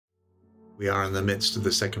We are in the midst of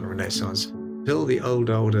the second Renaissance. Until the old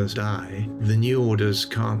orders die, the new orders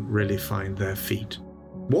can't really find their feet.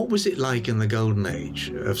 What was it like in the golden age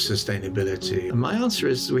of sustainability? And my answer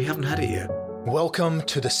is we haven't had it yet. Welcome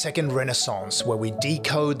to the Second Renaissance, where we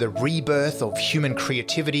decode the rebirth of human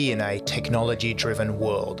creativity in a technology-driven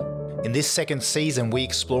world. In this second season, we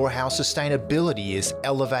explore how sustainability is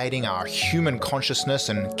elevating our human consciousness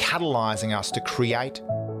and catalyzing us to create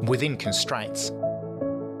within constraints.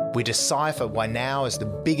 We decipher why now is the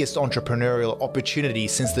biggest entrepreneurial opportunity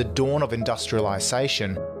since the dawn of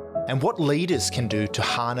industrialization, and what leaders can do to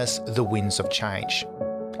harness the winds of change.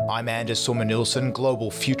 I'm Anders Sommer-Nielsen,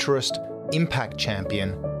 global futurist, impact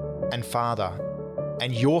champion, and father,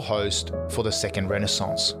 and your host for the Second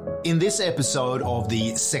Renaissance. In this episode of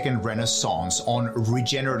the Second Renaissance on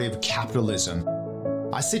regenerative capitalism,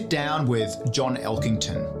 I sit down with John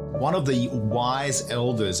Elkington, one of the wise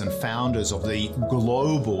elders and founders of the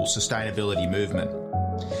global sustainability movement.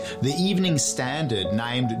 The Evening Standard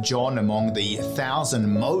named John among the 1,000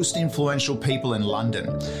 most influential people in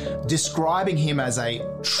London, describing him as a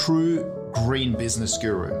true green business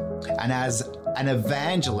guru and as an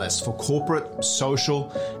evangelist for corporate,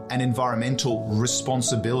 social, and environmental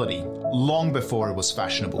responsibility long before it was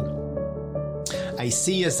fashionable. A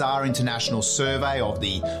CSR International survey of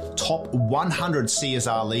the top 100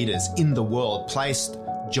 CSR leaders in the world placed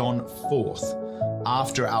John fourth,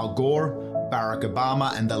 after Al Gore, Barack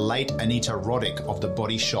Obama, and the late Anita Roddick of The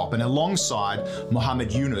Body Shop, and alongside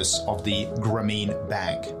Muhammad Yunus of the Grameen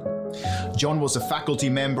Bank. John was a faculty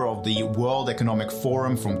member of the World Economic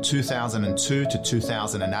Forum from 2002 to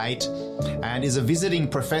 2008 and is a visiting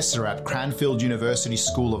professor at Cranfield University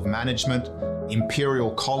School of Management,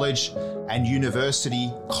 Imperial College, and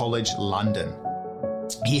University College London.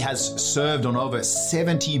 He has served on over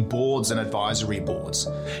 70 boards and advisory boards.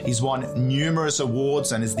 He's won numerous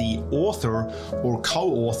awards and is the author or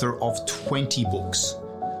co-author of 20 books.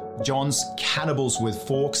 John's Cannibals with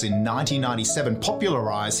Forks in 1997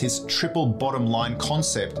 popularized his triple bottom line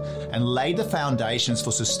concept and laid the foundations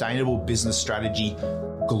for sustainable business strategy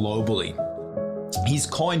globally. He's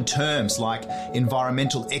coined terms like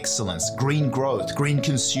environmental excellence, green growth, green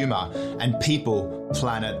consumer, and people,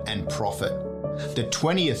 planet, and profit. The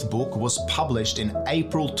 20th book was published in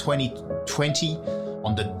April 2020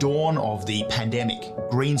 on the dawn of the pandemic,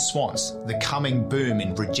 Green Swans, the coming boom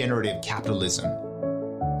in regenerative capitalism.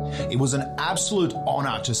 It was an absolute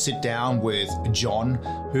honor to sit down with John,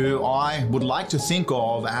 who I would like to think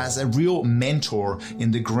of as a real mentor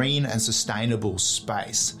in the green and sustainable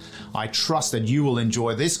space. I trust that you will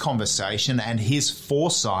enjoy this conversation and his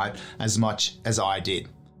foresight as much as I did.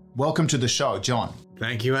 Welcome to the show, John.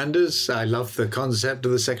 Thank you, Anders. I love the concept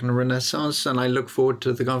of the Second Renaissance, and I look forward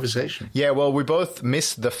to the conversation. Yeah, well, we both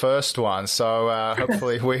missed the first one, so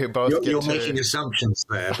hopefully we both You're making assumptions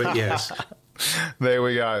there, but yes. There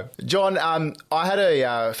we go. John, I had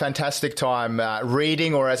a fantastic time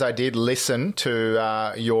reading, or as I did, listen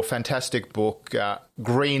to your fantastic book,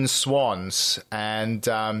 Green Swans. And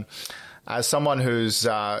as someone who's,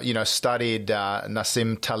 studied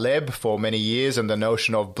Nassim Taleb for many years and the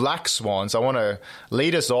notion of black swans, I want to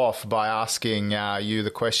lead us off by asking you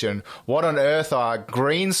the question, what on earth are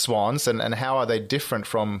green swans and how are they different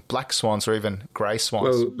from black swans or even grey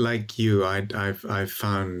swans? Well, like you, I've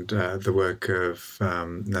found the work of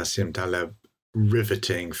Nassim Taleb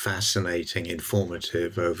riveting, fascinating,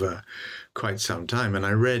 informative over quite some time. And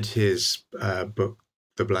I read his book,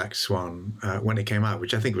 The Black Swan, when it came out,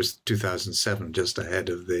 which I think was 2007, just ahead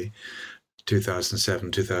of the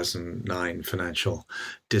 2007-2009 financial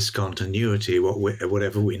discontinuity,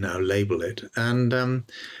 whatever we now label it. And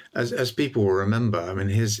as people will remember, I mean,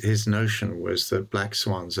 his notion was that black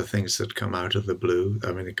swans are things that come out of the blue.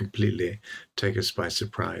 I mean, they completely take us by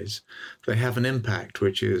surprise. They have an impact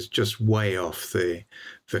which is just way off the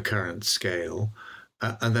current scale.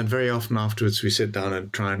 And then very often afterwards, we sit down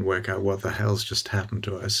and try and work out what the hell's just happened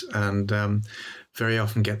to us, and very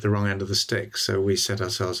often get the wrong end of the stick. So we set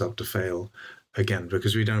ourselves up to fail again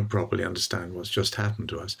because we don't properly understand what's just happened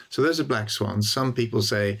to us. So those are black swans. Some people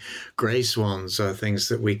say grey swans are things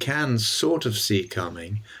that we can sort of see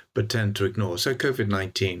coming, but tend to ignore. So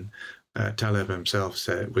COVID-19, Taleb himself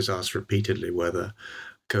was asked repeatedly whether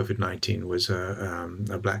COVID-19 was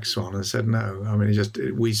a black swan, and said no. I mean,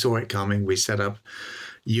 we saw it coming. We set up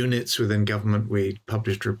units within government. We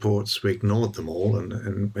published reports. We ignored them all, and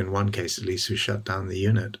in one case at least, we shut down the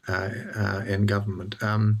unit in government.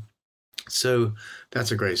 So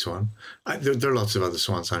that's a grey swan. There are lots of other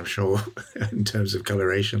swans, I'm sure, in terms of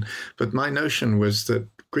coloration. But my notion was that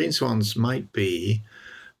green swans might be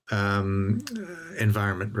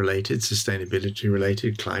environment related, sustainability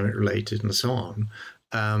related, climate related, and so on.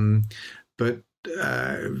 But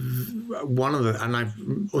one of the, and I've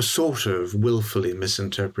sort of willfully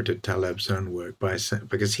misinterpreted Taleb's own work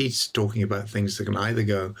because he's talking about things that can either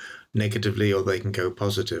go negatively or they can go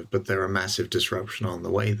positive, but they're a massive disruption on the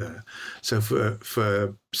way there. So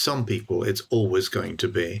for some people, it's always going to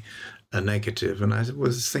be a negative. And I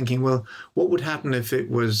was thinking, well, what would happen if it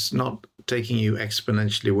was not taking you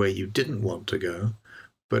exponentially where you didn't want to go,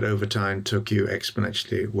 but over time took you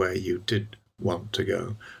exponentially where you did want to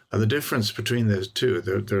go? And the difference between those two,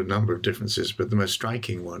 there are a number of differences, but the most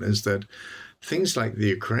striking one is that things like the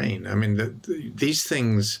Ukraine, I mean, these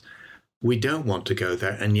things, we don't want to go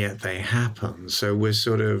there, and yet they happen. So we're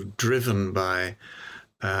sort of driven by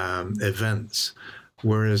events,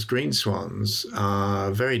 whereas green swans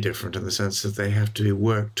are very different in the sense that they have to be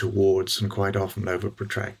worked towards, and quite often over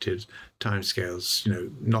protracted timescales,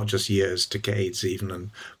 not just years, decades even,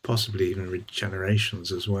 and possibly even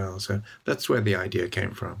generations as well. So that's where the idea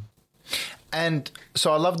came from. And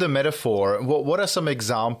so I love the metaphor. What are some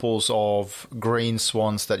examples of green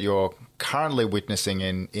swans that you're currently witnessing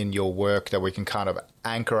in your work that we can kind of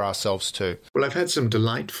anchor ourselves to? Well, I've had some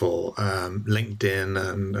delightful LinkedIn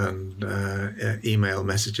and email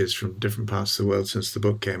messages from different parts of the world since the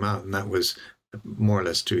book came out, and that was more or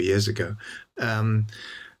less 2 years ago.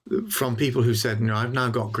 From people who said, I've now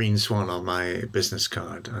got green swan on my business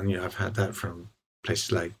card. And, I've had that from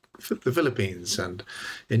places like the Philippines and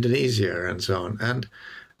Indonesia and so on. And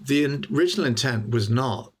the original intent was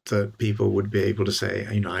not that people would be able to say,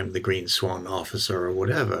 I'm the green swan officer or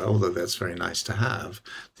whatever, although that's very nice to have.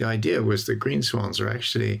 The idea was that green swans are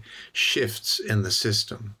actually shifts in the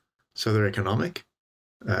system. So they're economic,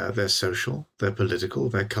 they're social, they're political,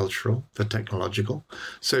 they're cultural, they're technological.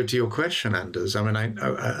 So to your question, Anders, I mean,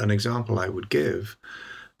 an example I would give,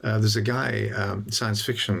 there's a guy, science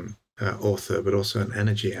fiction author, but also an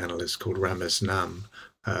energy analyst called Ramez Nam,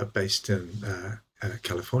 based in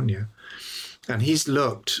California. And he's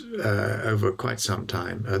looked over quite some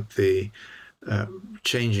time at the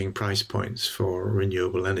changing price points for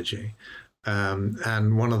renewable energy.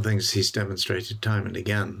 And one of the things he's demonstrated time and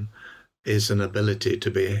again is an ability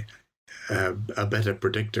to be a better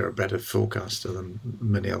predictor, a better forecaster than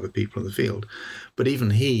many other people in the field. But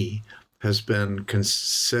even he has been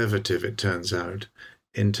conservative, it turns out,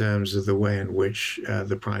 in terms of the way in which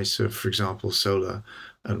the price of, for example, solar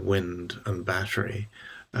and wind and battery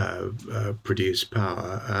produced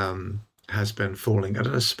power has been falling at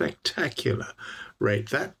a spectacular rate.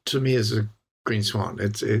 That, to me, is a green swan.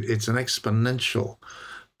 It's an exponential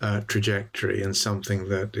trajectory, and something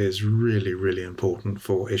that is really, really important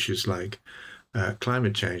for issues like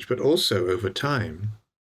climate change, but also over time,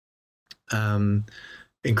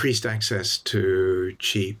 increased access to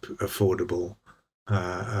cheap, affordable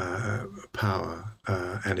power,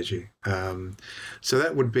 energy. So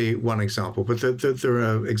that would be one example. But there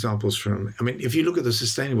are examples from, if you look at the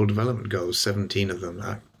Sustainable Development Goals, 17 of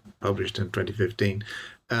them published in 2015,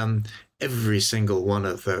 every single one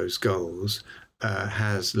of those goals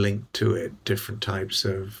has linked to it different types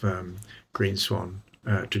of green swan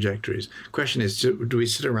trajectories. Question is, do we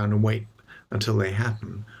sit around and wait until they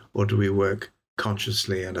happen, or do we work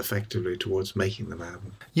consciously and effectively towards making them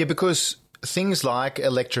happen? Yeah, because things like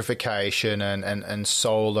electrification and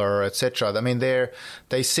solar, etc.,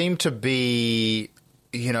 they seem to be,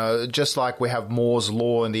 just like we have Moore's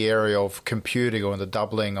law in the area of computing, or the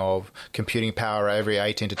doubling of computing power every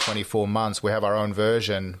 18 to 24 months, we have our own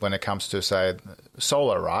version when it comes to, say,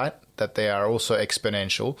 solar, right? That they are also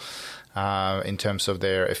exponential in terms of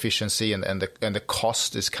their efficiency, and the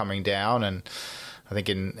cost is coming down. And I think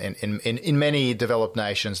in many developed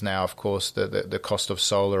nations now, of course, the cost of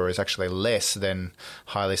solar is actually less than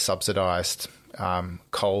highly subsidized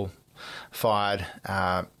coal-fired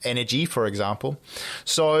energy, for example.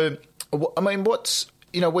 So,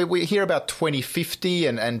 we hear about 2050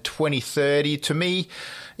 and 2030. To me,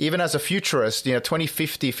 even as a futurist,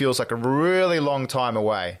 2050 feels like a really long time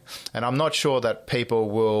away. And I'm not sure that people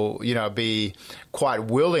will, be quite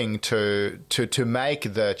willing to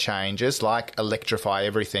make the changes, like electrify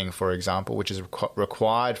everything, for example, which is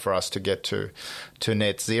required for us to get to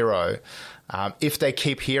net zero. If they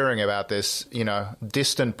keep hearing about this,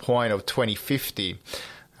 distant point of 2050.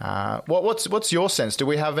 What's your sense? Do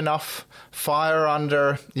we have enough fire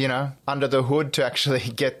under the hood to actually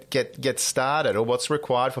get started, or what's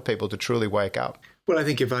required for people to truly wake up? Well, I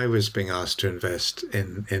think if I was being asked to invest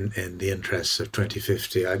in the interests of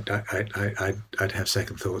 2050, I'd have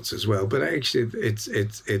second thoughts as well. But actually,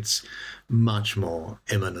 it's much more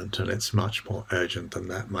imminent and it's much more urgent than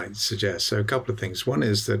that might suggest. So a couple of things. One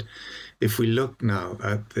is that if we look now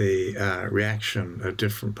at the reaction of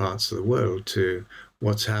different parts of the world to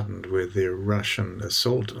what's happened with the Russian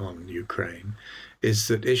assault on Ukraine, is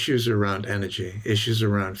that issues around energy, issues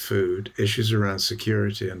around food, issues around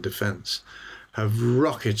security and defense have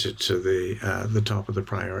rocketed to the top of the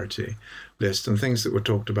priority list, and things that were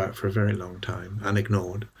talked about for a very long time and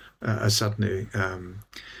ignored are suddenly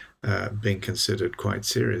being considered quite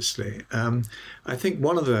seriously. I think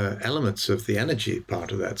one of the elements of the energy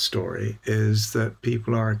part of that story is that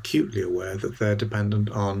people are acutely aware that they're dependent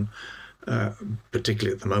on,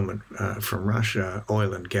 particularly at the moment, from Russia,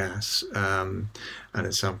 oil and gas, and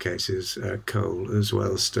in some cases coal as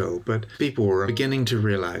well still. But people are beginning to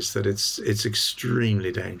realize that it's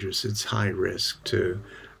extremely dangerous. It's high risk to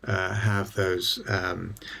have those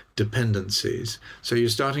dependencies. So you're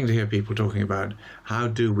starting to hear people talking about how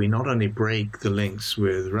do we not only break the links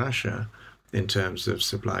with Russia in terms of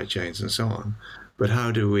supply chains and so on, but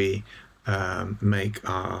how do we make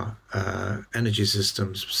our energy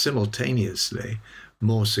systems simultaneously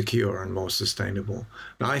more secure and more sustainable.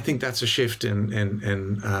 Now, I think that's a shift in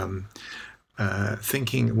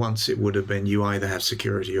thinking. Once it would have been you either have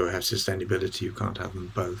security or have sustainability, you can't have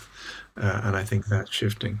them both. And I think that's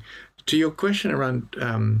shifting. To your question around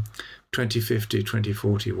 2050,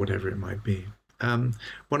 2040, whatever it might be,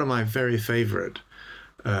 one of my very favorite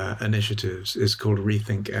initiatives is called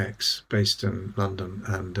Rethink X, based in London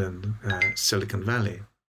and in Silicon Valley.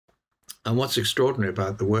 And what's extraordinary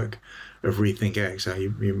about the work of Rethink X,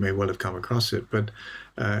 you may well have come across it, but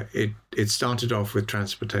it started off with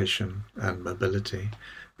transportation and mobility.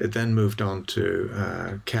 It then moved on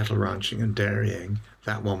to cattle ranching and dairying.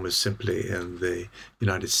 That one was simply in the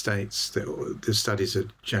United States. The studies are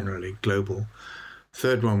generally global.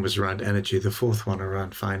 Third one was around energy. The fourth one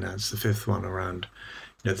around finance. The fifth one around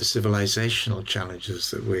the civilizational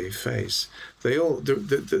challenges that we face. They all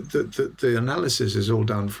the analysis is all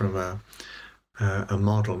done from a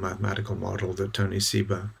model, mathematical model that Tony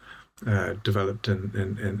Seba developed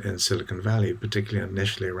in Silicon Valley, particularly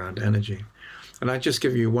initially around energy. And I just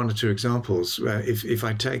give you one or two examples. If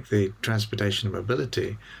I take the transportation and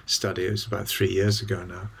mobility study, it was about 3 years ago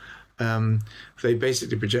now. They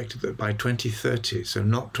basically projected that by 2030, so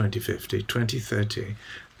not 2050, 2030.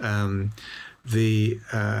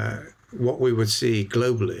 What we would see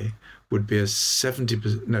globally would be a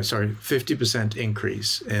 50%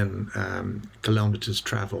 increase in kilometers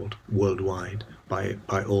traveled worldwide by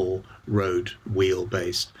all road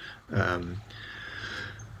wheel-based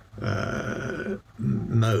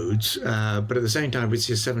modes. But at the same time, we'd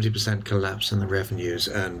see a 70% collapse in the revenues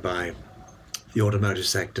earned by the automotive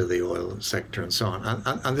sector, the oil sector, and so on.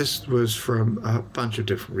 And this was from a bunch of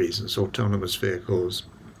different reasons: autonomous vehicles,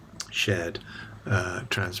 shared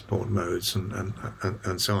transport modes,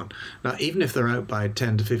 and so on. Now, even if they're out by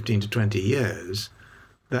 10 to 15 to 20 years,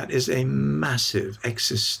 that is a massive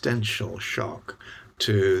existential shock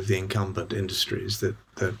to the incumbent industries that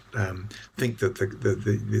think that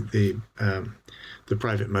the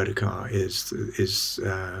private motor car is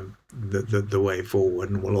the way forward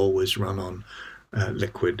and will always run on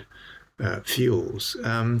liquid fuels.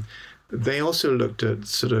 They also looked at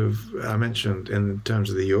I mentioned in terms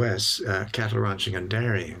of the US, cattle ranching and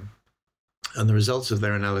dairying. And the results of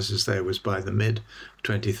their analysis there was by the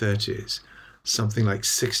mid-2030s, something like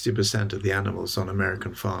 60% of the animals on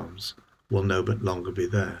American farms will no longer be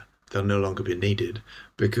there. They'll no longer be needed,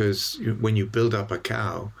 because when you build up a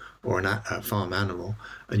cow or a farm animal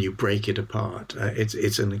and you break it apart,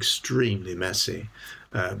 it's an extremely messy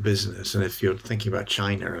business. And if you're thinking about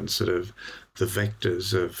China and the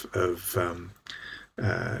vectors of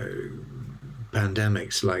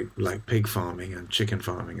pandemics like pig farming and chicken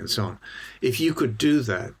farming and so on, if you could do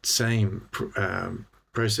that same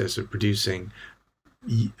process of producing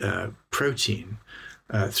protein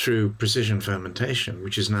through precision fermentation,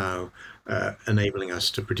 which is now enabling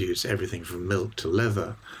us to produce everything from milk to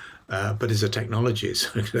leather, but is a technology,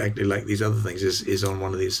 so exactly like these other things, is on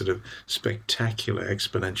one of these spectacular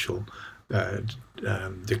exponential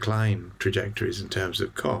decline trajectories in terms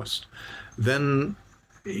of cost, then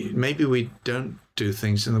maybe we don't do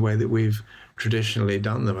things in the way that we've traditionally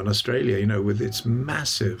done them. And Australia, with its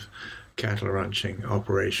massive cattle ranching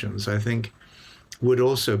operations, I think would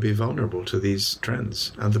also be vulnerable to these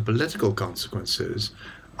trends. And the political consequences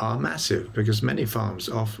are massive, because many farms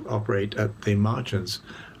operate at the margins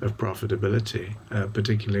of profitability,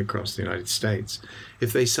 particularly across the United States.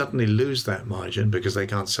 If they suddenly lose that margin because they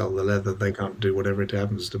can't sell the leather, they can't do whatever it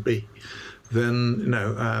happens to be,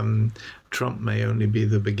 then Trump may only be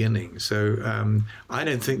the beginning. So I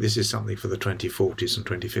don't think this is something for the 2040s and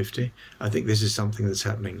 2050. I think this is something that's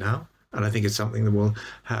happening now, and I think it's something that will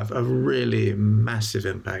have a really massive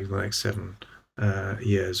impact in the next 7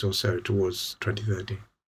 years or so towards 2030.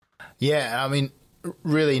 Yeah, I mean,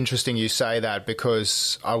 really interesting you say that,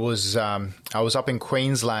 because I was up in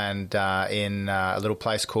Queensland in a little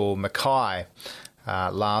place called Mackay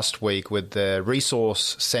last week with the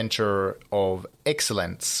Resource Centre of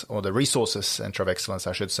Excellence, or the Resources Centre of Excellence,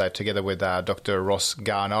 I should say, together with Dr. Ross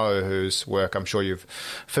Garnaut, whose work I'm sure you're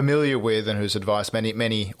familiar with and whose advice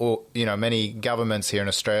many governments here in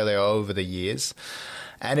Australia over the years.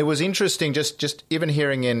 And it was interesting just even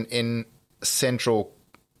hearing in central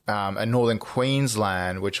and northern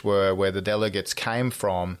Queensland, which were where the delegates came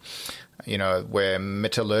from, where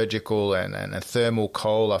metallurgical and thermal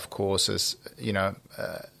coal, of course, is,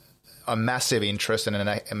 a massive interest and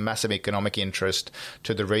a massive economic interest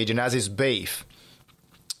to the region, as is beef.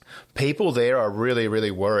 People there are really,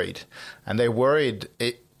 really worried. And they're worried,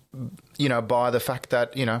 by the fact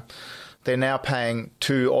that, they're now paying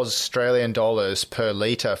 $2 per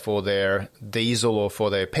litre for their diesel or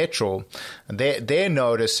for their petrol. They're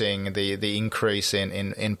noticing the increase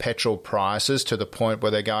in petrol prices to the point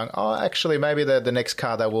where they're going, oh, actually, maybe the next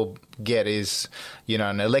car they will get is,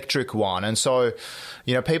 an electric one. And so,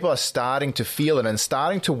 people are starting to feel it and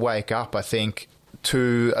starting to wake up, I think,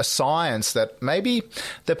 to a science that maybe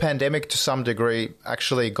the pandemic to some degree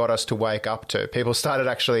actually got us to wake up to. People started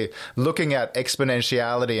actually looking at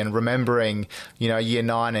exponentiality and remembering, year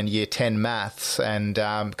 9 and year 10 maths, and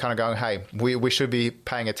kind of going, hey, we should be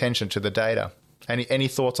paying attention to the data. Any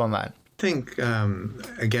thoughts on that? I think,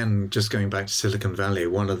 again, just going back to Silicon Valley,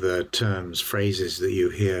 one of the phrases that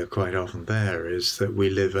you hear quite often there is that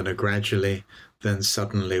we live in a gradually then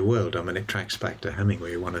suddenly world. I mean, it tracks back to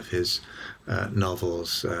Hemingway, one of his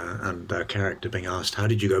novels, and a character being asked, how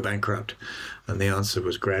did you go bankrupt? And the answer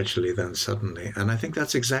was gradually, then suddenly. And I think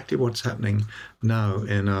that's exactly what's happening now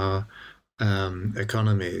in our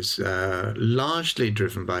economies, largely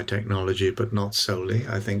driven by technology, but not solely.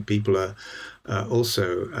 I think people are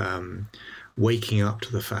also waking up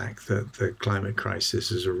to the fact that the climate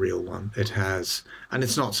crisis is a real one. It has, and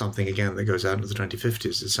it's not something, again, that goes out into the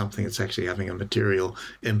 2050s. It's something that's actually having a material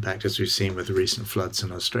impact, as we've seen with the recent floods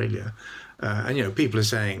in Australia. And people are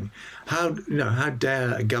saying, how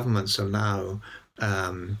dare governments allow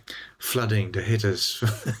flooding to hit us,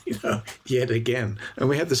 yet again? And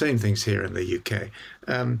we have the same things here in the UK.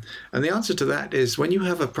 And the answer to that is, when you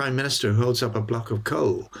have a prime minister who holds up a block of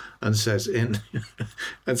coal and says, this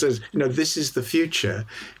is the future,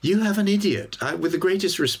 you have an idiot. With the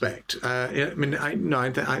greatest respect.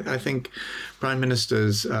 I think prime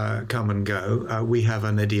ministers come and go. We have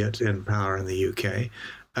an idiot in power in the UK.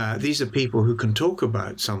 These are people who can talk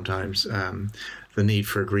about sometimes the need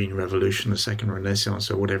for a green revolution, a second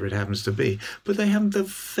renaissance, or whatever it happens to be, but they haven't the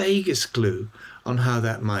vaguest clue on how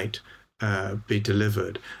that might be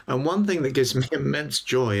delivered. And one thing that gives me immense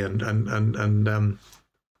joy and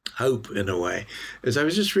hope, in a way, is I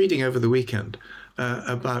was just reading over the weekend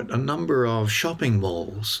about a number of shopping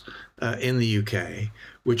malls in the UK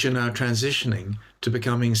which are now transitioning to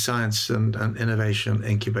becoming science and innovation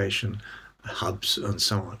incubation hubs and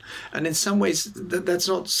so on. And in some ways, that's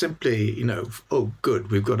not simply, oh, good,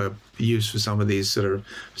 we've got a use for some of these sort of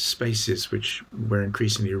spaces which we're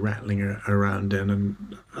increasingly rattling around in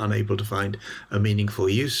and unable to find a meaningful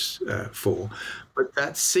use for. But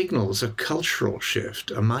that signals a cultural shift,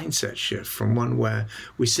 a mindset shift from one where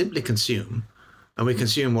we simply consume, and we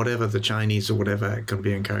consume whatever the Chinese or whatever can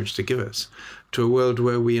be encouraged to give us, to a world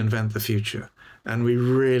where we invent the future. And we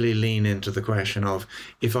really lean into the question of,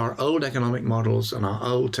 if our old economic models and our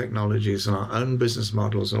old technologies and our own business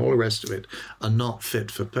models and all the rest of it are not fit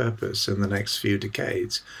for purpose in the next few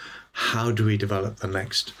decades, how do we develop the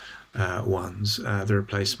next ones, the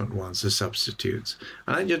replacement ones, the substitutes?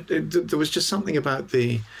 And there was just something about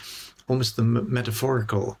almost the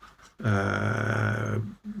metaphorical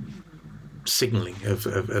signaling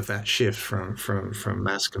of that shift from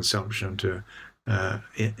mass consumption to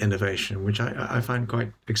innovation, which I find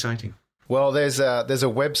quite exciting. Well, there's a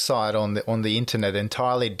website on the internet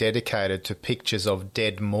entirely dedicated to pictures of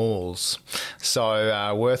dead malls,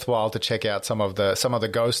 so worthwhile to check out some of the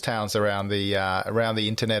ghost towns around the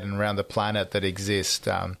internet and around the planet that exist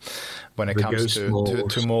when it comes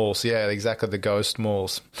to malls. Yeah, exactly, the ghost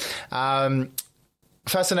malls.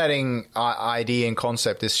 Fascinating idea and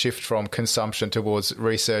concept, this shift from consumption towards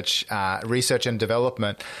research and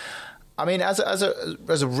development. I mean, as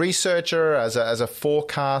a researcher, as a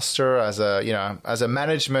forecaster, as a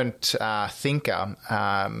management thinker,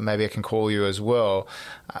 maybe I can call you as well.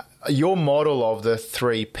 Your model of the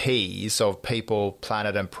 3 Ps of people,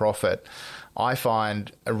 planet, and profit, I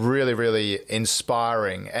find really, really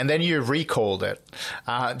inspiring. And then you recalled it.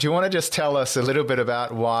 Do you want to just tell us a little bit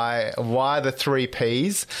about why the 3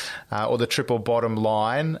 Ps or the triple bottom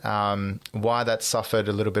line, why that suffered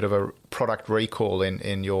a little bit of a product recall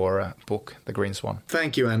in your book, The Green Swan?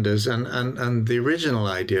 Thank you, Anders. And the original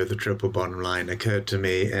idea of the triple bottom line occurred to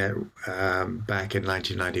me back in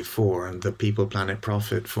 1994, and the people, planet,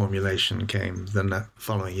 profit formulation came the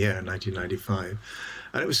following year, 1995.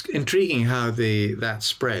 And it was intriguing how that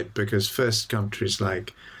spread, because first countries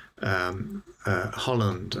like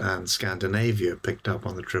Holland and Scandinavia picked up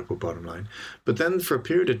on the triple bottom line. But then for a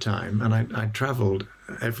period of time, and I traveled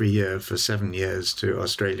every year for 7 years to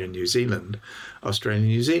Australia and New Zealand, Australia and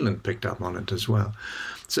New Zealand picked up on it as well.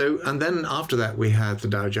 So, and then after that, we had the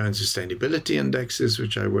Dow Jones Sustainability Indexes,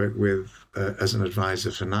 which I worked with as an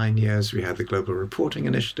advisor for 9 years. We had the Global Reporting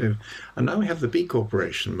Initiative, and now we have the B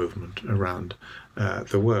Corporation movement around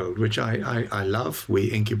the world, which I love. We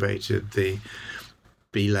incubated the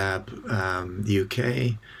B Lab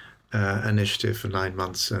UK initiative for 9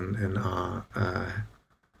 months in our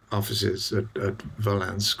offices at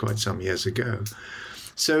Volans quite some years ago.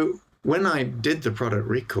 So when I did the product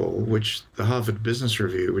recall, which the Harvard Business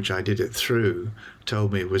Review, which I did it through,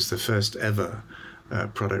 told me was the first ever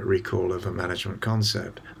product recall of a management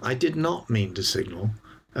concept, I did not mean to signal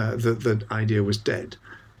that the idea was dead.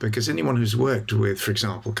 Because anyone who's worked with, for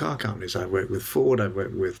example, car companies, I've worked with Ford, I've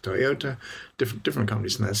worked with Toyota, different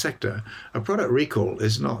companies in that sector, a product recall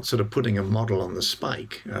is not sort of putting a model on the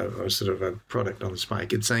spike or sort of a product on the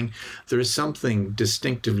spike. It's saying there is something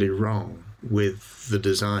distinctively wrong with the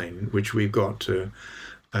design, which we've got to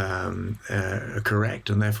correct,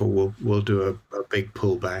 and therefore we'll do a big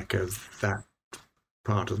pullback of that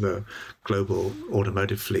part of the global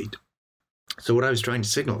automotive fleet. So what I was trying to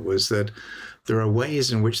signal was that there are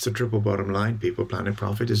ways in which the triple bottom line, people, planet,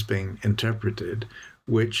 profit, is being interpreted,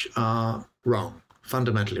 which are wrong,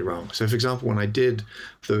 fundamentally wrong. So, for example, when I did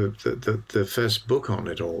the first book on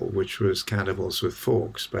it all, which was Cannibals with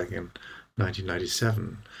Forks back in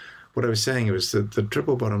 1997, what I was saying was that the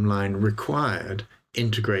triple bottom line required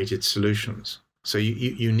integrated solutions. So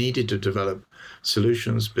you needed to develop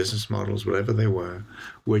solutions, business models, whatever they were,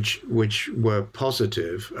 which were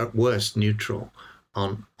positive, at worst neutral,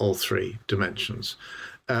 on all 3 dimensions.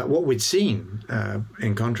 What we'd seen,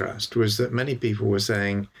 in contrast, was that many people were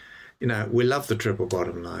saying, we love the triple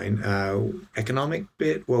bottom line. Economic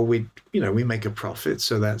bit, well, we make a profit,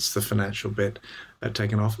 so that's the financial bit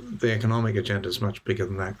taken off. The economic agenda is much bigger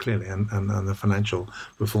than that, clearly, and the financial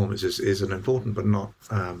performance is an important but not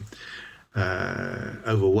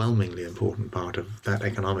overwhelmingly important part of that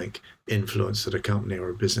economic influence that a company or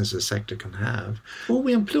a business or sector can have. Well,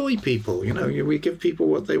 we employ people, we give people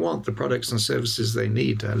what they want, the products and services they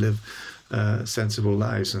need to live sensible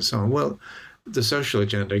lives and so on. Well, the social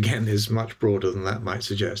agenda, again, is much broader than that might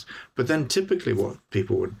suggest. But then typically what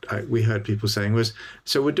we heard people saying was,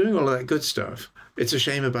 so we're doing all of that good stuff. It's a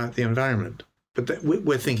shame about the environment. But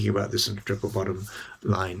we're thinking about this in a triple bottom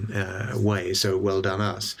line way, so well done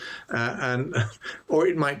us. Or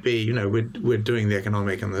it might be, we're doing the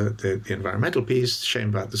economic and the environmental piece, shame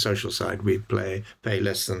about the social side. We pay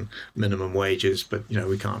less than minimum wages, but,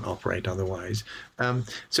 we can't operate otherwise.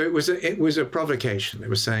 So it was a provocation. It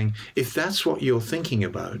was saying, if that's what you're thinking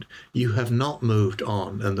about, you have not moved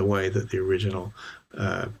on in the way that the original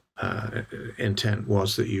intent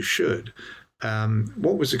was that you should.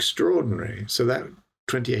 What was extraordinary, so that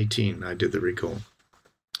 2018 I did the recall,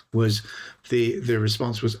 was the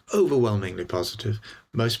response was overwhelmingly positive.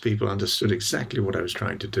 Most people understood exactly what I was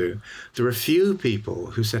trying to do. There were a few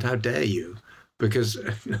people who said, how dare you? Because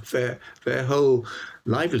their whole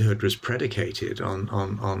livelihood was predicated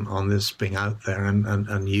on this being out there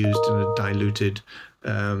and used in a diluted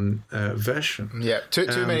version. Yeah,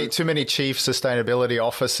 too many chief sustainability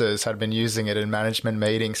officers had been using it in management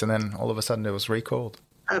meetings, and then all of a sudden it was recalled.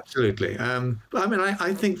 Absolutely.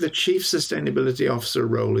 I think the chief sustainability officer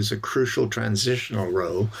role is a crucial transitional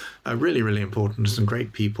role, really, really important. Some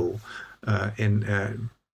great people in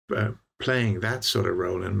playing that sort of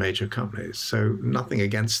role in major companies. So nothing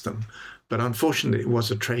against them. But unfortunately, it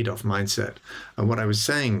was a trade-off mindset. And what I was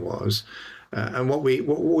saying was, And what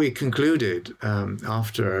we concluded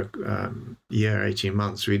after a year, 18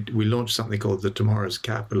 months, we launched something called the Tomorrow's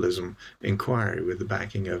Capitalism Inquiry with the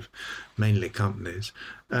backing of mainly companies,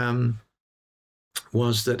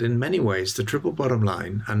 was that in many ways the triple bottom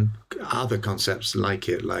line and other concepts like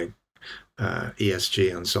it, like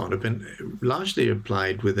ESG and so on, have been largely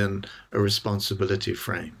applied within a responsibility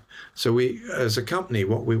frame. So we, as a company,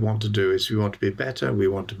 what we want to do is we want to be better, we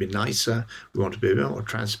want to be nicer, we want to be a bit more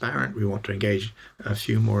transparent, we want to engage a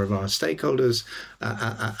few more of our stakeholders,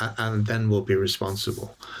 and then we'll be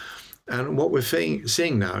responsible. And what we're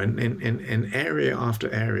seeing now in area after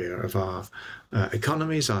area of our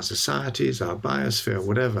economies, our societies, our biosphere,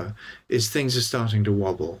 whatever, is things are starting to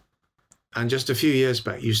wobble. And just a few years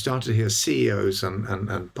back, you started to hear CEOs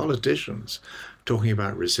and politicians talking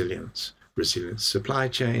about resilience. Resilient supply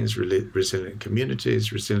chains, resilient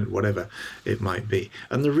communities, resilient whatever it might be.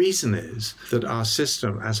 And the reason is that our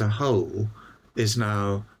system as a whole is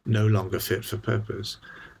now no longer fit for purpose.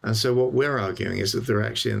 And so what we're arguing is that they're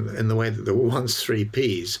actually, in the way that there were once 3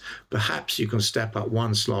 Ps, perhaps you can step up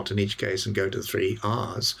one slot in each case and go to 3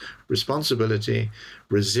 Rs: responsibility,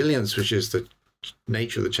 resilience, which is the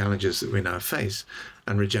nature of the challenges that we now face,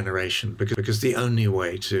 and regeneration, because the only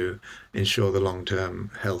way to ensure the long-term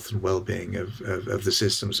health and well-being of the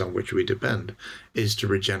systems on which we depend is to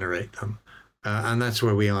regenerate them. And that's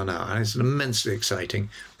where we are now. And it's immensely exciting,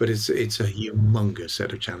 but it's a humongous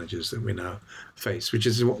set of challenges that we now face, which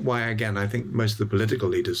is why, again, I think most of the political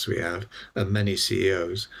leaders we have and many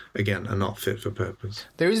CEOs, again, are not fit for purpose.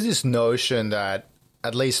 There is this notion that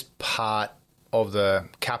at least part of the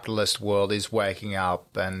capitalist world is waking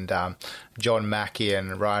up, and John Mackey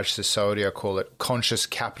and Raj Sisodia call it conscious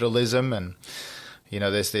capitalism. And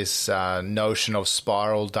there's this notion of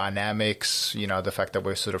spiral dynamics, the fact that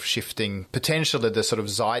we're sort of shifting potentially the sort of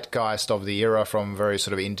zeitgeist of the era from very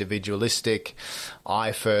sort of individualistic,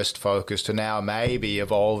 I first focus to now maybe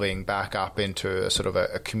evolving back up into a sort of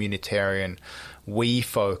a communitarian, we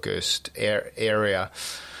focused area.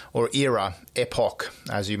 Or era, epoch,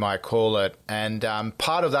 as you might call it. And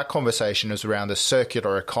part of that conversation is around the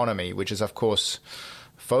circular economy, which is, of course,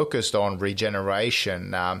 focused on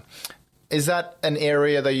regeneration. Is that an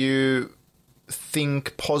area that you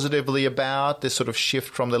think positively about, this sort of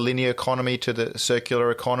shift from the linear economy to the circular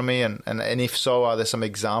economy? And if so, are there some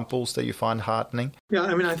examples that you find heartening? Yeah,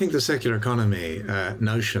 I mean, I think the circular economy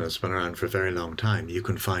notion has been around for a very long time. You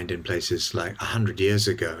can find in places like 100 years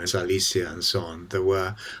ago in Silesia and so on, there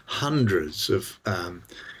were hundreds of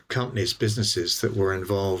companies, businesses that were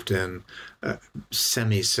involved in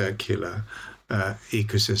semi-circular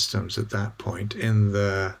ecosystems at that point. In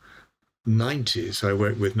the 90s, I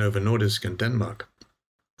worked with Novo Nordisk in Denmark,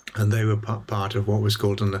 and they were part of what was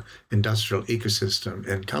called an industrial ecosystem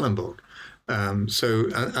in Kalundborg. And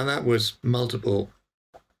that was multiple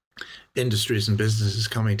industries and businesses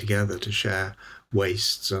coming together to share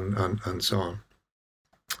wastes and so on.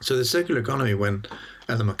 So the circular economy, when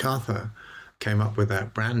Ellen MacArthur came up with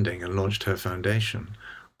that branding and launched her foundation,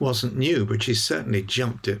 wasn't new, but she certainly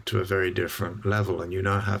jumped it to a very different level. And you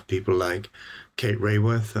now have people like Kate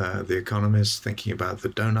Raworth, the economist, thinking about the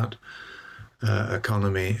donut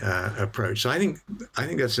economy approach. So I think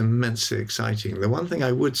that's immensely exciting. The one thing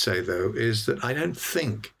I would say, though, is that I don't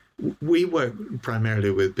think we work primarily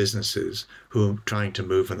with businesses who are trying to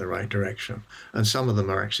move in the right direction, and some of them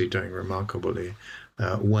are actually doing remarkably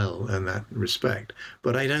well in that respect.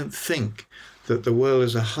 But I don't think that the world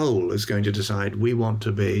as a whole is going to decide we want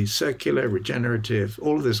to be circular, regenerative,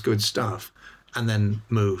 all of this good stuff, and then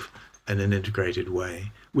move in an integrated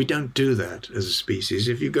way. We don't do that as a species.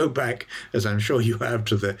 If you go back, as I'm sure you have,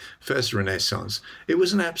 to the first Renaissance, it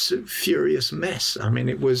was an absolute furious mess. I mean,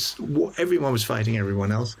 everyone was fighting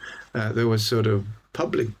everyone else. There was sort of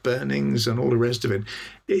public burnings and all the rest of it.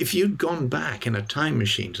 If you'd gone back in a time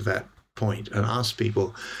machine to that point and asked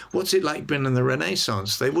people, what's it like being in the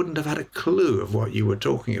Renaissance? They wouldn't have had a clue of what you were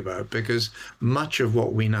talking about, because much of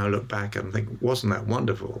what we now look back and think wasn't that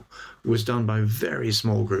wonderful was done by very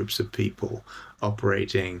small groups of people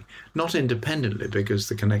operating not independently, because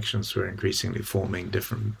the connections were increasingly forming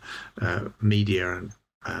different media and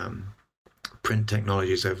print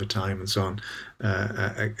technologies over time and so on,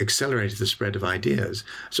 accelerated the spread of ideas.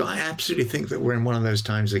 So I absolutely think that we're in one of those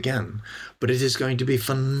times again, but it is going to be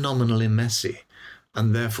phenomenally messy.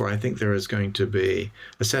 And therefore, I think there is going to be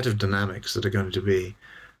a set of dynamics that are going to be,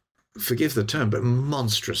 forgive the term, but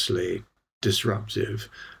monstrously disruptive.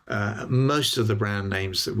 Most of the brand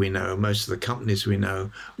names that we know, most of the companies we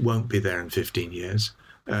know won't be there in 15 years.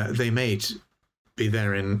 They may be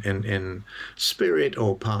there in spirit,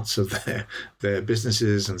 or parts of their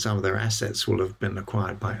businesses and some of their assets will have been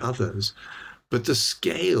acquired by others. But the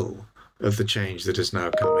scale of the change that is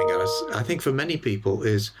now coming at us, I think for many people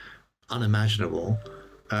is unimaginable.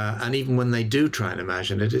 And even when they do try and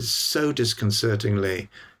imagine it, it's so disconcertingly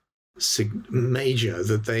major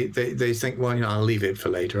that they think, well, I'll leave it for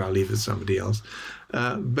later. I'll leave it to somebody else.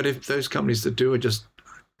 But if those companies that do are just,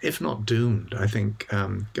 if not doomed, I think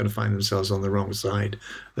going to find themselves on the wrong side,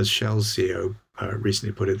 as Shell's CEO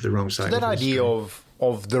recently put it, the wrong side. So that of idea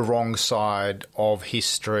of the wrong side of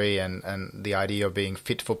history and the idea of being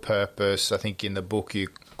fit for purpose, I think in the book you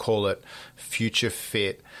call it future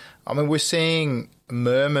fit. I mean, we're seeing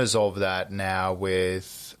murmurs of that now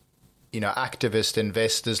with, activist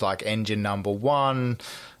investors like Engine No. 1,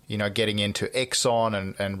 getting into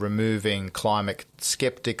Exxon and removing climate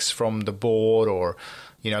skeptics from the board, or,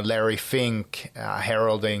 Larry Fink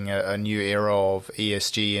heralding a new era of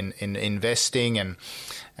ESG in investing. And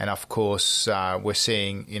of course, we're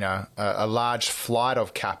seeing, a large flight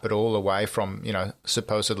of capital away from,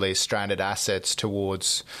 supposedly stranded assets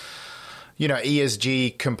towards,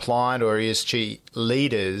 ESG compliant or ESG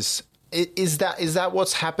leaders. Is that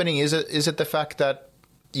what's happening? Is it the fact that,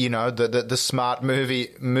 the smart easy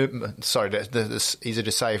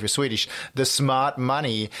to say if you're Swedish, the smart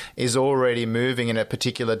money is already moving in a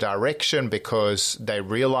particular direction because they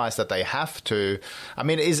realize that they have to? I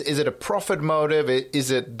mean, is it a profit motive? Is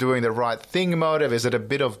it doing the right thing motive? Is it a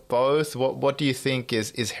bit of both? What do you think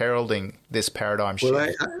is heralding this paradigm shift?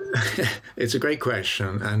 Well, it's a great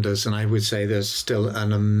question, Anders, and I would say there's still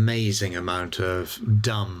an amazing amount of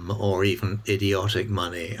dumb or even idiotic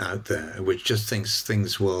money out there, which just thinks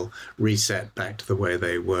things will reset back to the way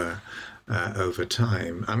they were over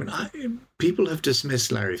time. I mean, people have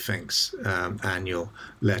dismissed Larry Fink's annual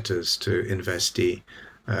letters to investee,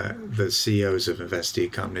 the CEOs of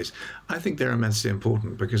investee companies. I think they're immensely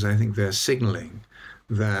important because I think they're signaling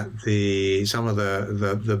that some of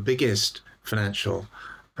the biggest financial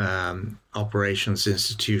operations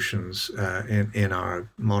institutions in our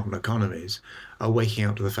modern economies are waking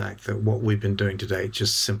up to the fact that what we've been doing today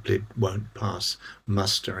just simply won't pass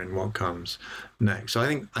muster in what comes next. So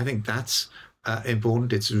I think that's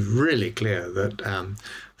important. It's really clear that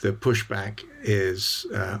the pushback is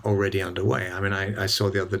already underway. I mean, I saw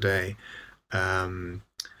the other day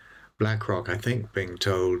BlackRock, I think, being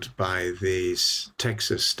told by the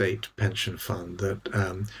Texas State Pension Fund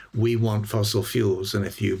that we want fossil fuels, and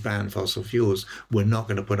if you ban fossil fuels, we're not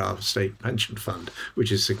going to put our state pension fund,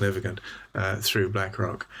 which is significant, through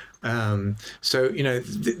BlackRock. So,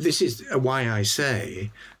 this is why I say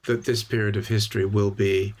that this period of history will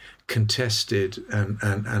be contested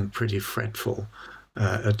and pretty fretful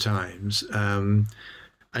at times.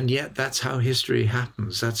 And yet that's how history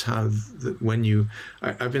happens. That's how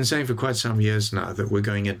I've been saying for quite some years now that we're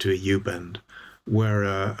going into a U-bend, where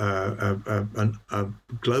a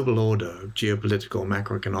global order, geopolitical,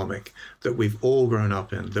 macroeconomic, that we've all grown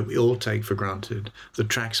up in, that we all take for granted, that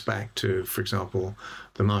tracks back to, for example,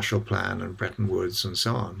 the Marshall Plan and Bretton Woods and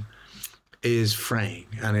so on, is fraying.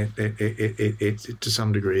 And it to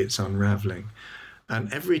some degree, it's unraveling.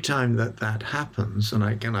 And every time that happens, and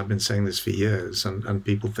again, I've been saying this for years, and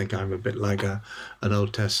people think I'm a bit like an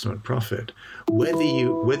Old Testament prophet, whether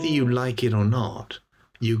you like it or not,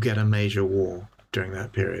 you get a major war during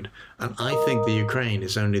that period. And I think the Ukraine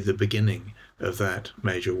is only the beginning of that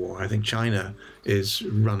major war. I think China is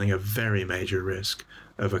running a very major risk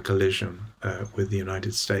of a collision with the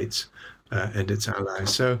United States and its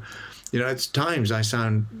allies. So, at times I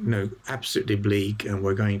sound, absolutely bleak and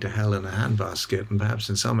we're going to hell in a handbasket, and perhaps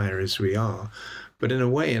in some areas we are. But in a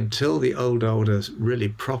way, until the old order really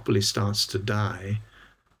properly starts to die,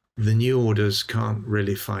 the new orders can't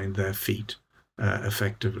really find their feet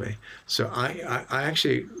effectively. So I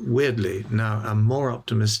actually, weirdly, now am more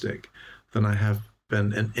optimistic than I have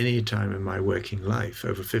been at any time in my working life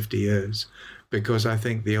over 50 years, because I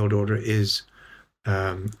think the old order is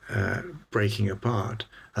breaking apart.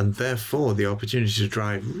 And therefore, the opportunity to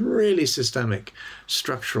drive really systemic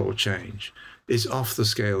structural change is off the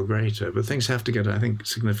scale greater. But things have to get, I think,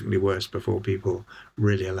 significantly worse before people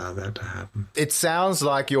really allow that to happen. It sounds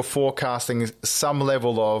like you're forecasting some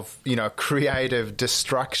level of, creative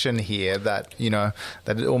destruction here, that,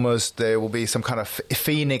 that almost there will be some kind of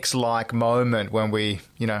phoenix-like moment when we,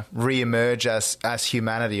 re-emerge as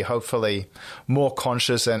humanity, hopefully more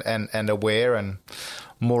conscious and aware and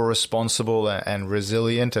more responsible and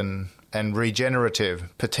resilient and and regenerative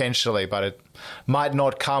potentially, but it might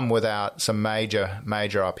not come without some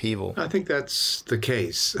major upheaval. I think that's the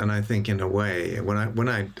case, and I think in a way,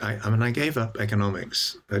 I gave up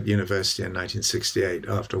economics at university in 1968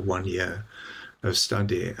 after 1 year of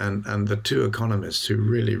study, and the two economists who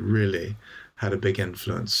really had a big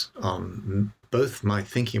influence on both my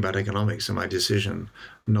thinking about economics and my decision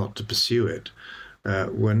not to pursue it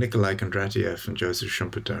were Nikolai Kondratiev and Joseph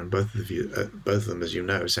Schumpeter, and both of them, as you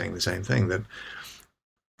know, saying the same thing, that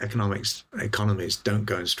economies don't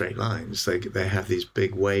go in straight lines. They have these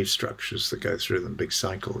big wave structures that go through them, big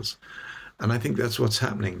cycles, and I think that's what's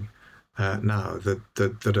happening now.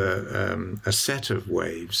 That a set of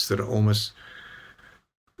waves that are almost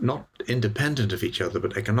not independent of each other,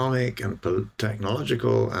 but economic and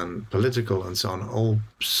technological and political and so on, all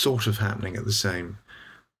sort of happening at the same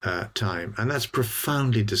time. And that's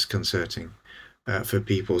profoundly disconcerting for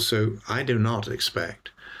people. So I do not expect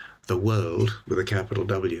the world, with a capital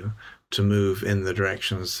W, to move in the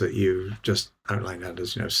directions that you just outlined,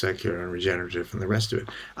 as secular and regenerative and the rest of it.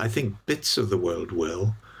 I think bits of the world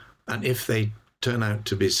will, and if they turn out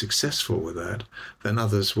to be successful with that, then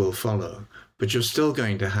others will follow. But you're still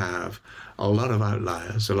going to have a lot of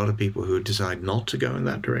outliers, a lot of people who decide not to go in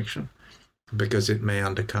that direction because it may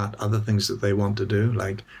undercut other things that they want to do,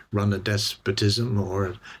 like run a despotism or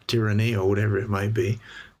a tyranny or whatever it might be.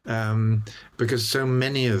 Because so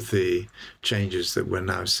many of the changes that we're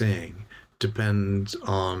now seeing depend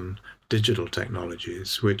on digital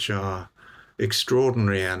technologies, which are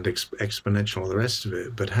extraordinary and exponential, all the rest of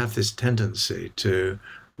it, but have this tendency to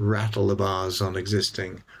rattle the bars on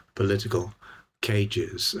existing political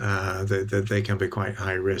cages. They can be quite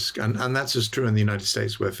high risk. And that's as true in the United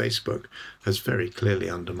States, where Facebook has very clearly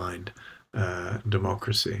undermined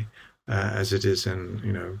democracy, as it is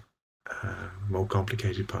in, more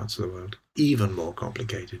complicated parts of the world, even more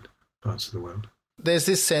complicated parts of the world. There's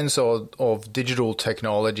this sense of digital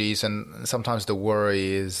technologies, and sometimes the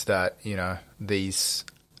worry is that, these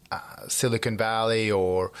Silicon Valley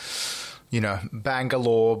or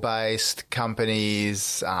Bangalore-based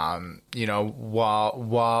companies,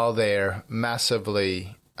 while they're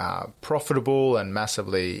massively profitable and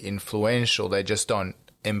massively influential, they just don't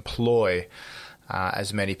employ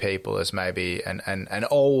as many people as maybe an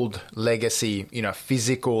old legacy,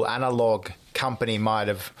 physical analog company might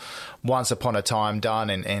have once upon a time done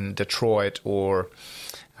in Detroit or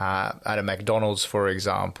at a McDonald's, for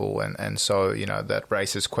example. And so, that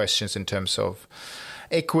raises questions in terms of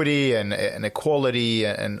equity and equality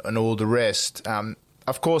and all the rest.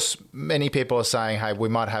 Of course, many people are saying, hey, we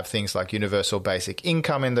might have things like universal basic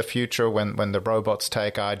income in the future when the robots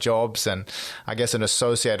take our jobs. And I guess an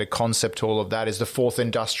associated concept to all of that is the fourth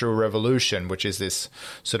industrial revolution, which is this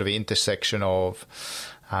sort of intersection of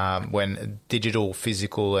when digital,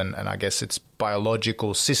 physical, and I guess it's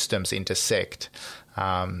biological systems intersect.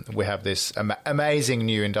 We have this amazing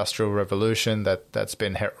new industrial revolution that's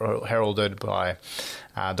been heralded by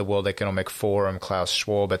the World Economic Forum, Klaus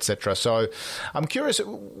Schwab, etc. So I'm curious,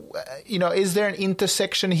 is there an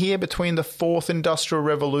intersection here between the fourth industrial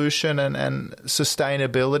revolution and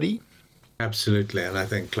sustainability? Absolutely, and I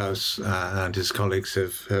think Klaus and his colleagues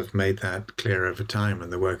have made that clear over time in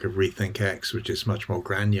the work of Rethink X, which is much more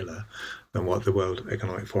granular than what the World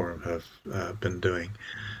Economic Forum have been doing.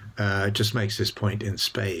 It just makes this point in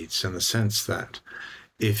spades, in the sense that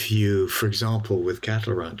if you, for example, with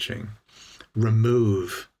cattle ranching,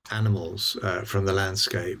 remove animals from the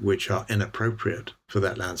landscape which are inappropriate for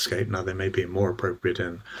that landscape, now they may be more appropriate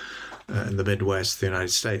in the Midwest of the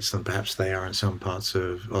United States than perhaps they are in some parts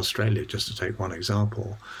of Australia, just to take one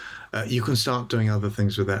example, you can start doing other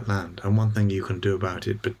things with that land. And one thing you can do about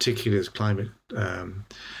it, particularly as climate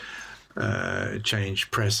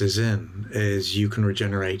change presses in, is you can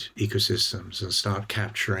regenerate ecosystems and start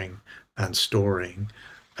capturing and storing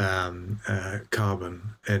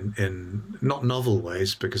carbon in not novel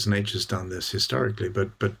ways, because nature's done this historically,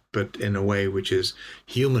 but in a way which is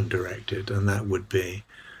human directed, and that would be,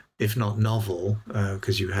 if not novel,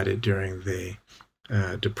 because you had it during the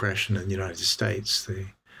Depression in the United States,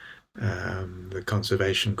 the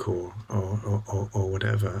Conservation Corps or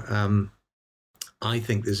whatever. I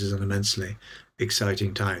think this is an immensely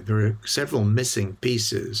exciting time. There are several missing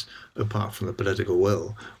pieces, apart from the political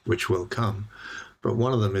will, which will come. But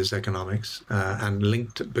one of them is economics, and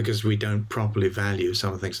linked, because we don't properly value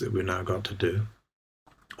some of the things that we've now got to do,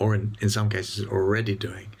 or in some cases already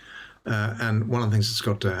doing. And one of the things that's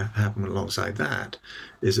got to happen alongside that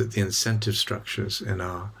is that the incentive structures in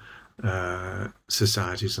our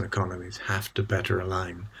societies and economies have to better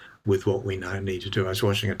align with what we now need to do. I was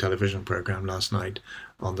watching a television program last night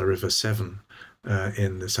on the River Severn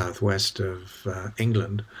in the southwest of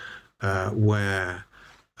England, where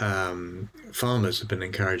farmers have been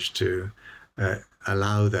encouraged to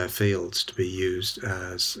allow their fields to be used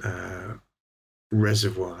as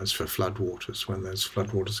reservoirs for floodwaters when those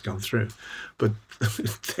floodwaters come through. But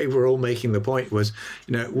they were all making the point was,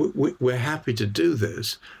 we're happy to do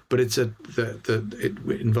this, but it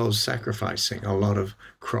involves sacrificing a lot of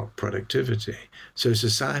crop productivity. So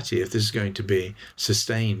society, if this is going to be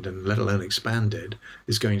sustained and let alone expanded,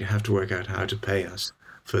 is going to have to work out how to pay us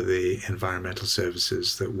for the environmental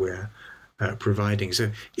services that we're providing. So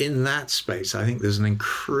in that space, I think there's an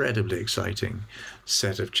incredibly exciting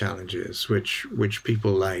set of challenges, which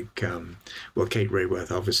people like, Kate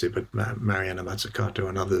Raworth, obviously, but Mariana Mazzucato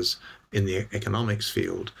and others in the economics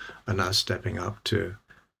field are now stepping up to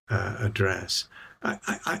address.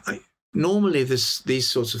 Normally, these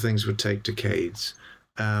sorts of things would take decades,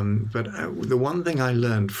 but the one thing I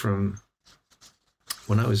learned from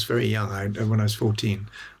when I was very young, when I was 14,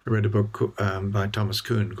 I read a book by Thomas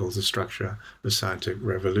Kuhn called The Structure of Scientific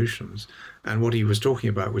Revolutions. And what he was talking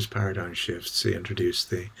about was paradigm shifts. He introduced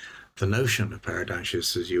the notion of paradigm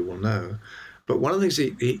shifts, as you will know. But one of the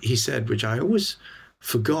things he said, which I always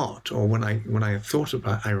forgot, or when I thought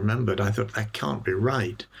about, I remembered, I thought that can't be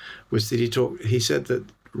right, was that he said that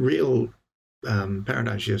real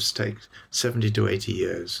paradigm shifts take 70 to 80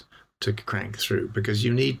 years to crank through, because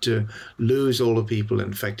you need to lose all the people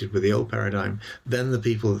infected with the old paradigm, then the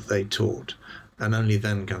people that they taught, and only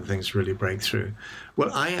then can things really break through. Well,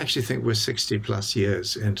 I actually think we're 60 plus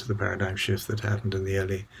years into the paradigm shift that happened in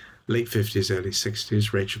the late 50s, early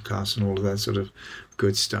 60s, Rachel Carson, all of that sort of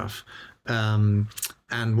good stuff. And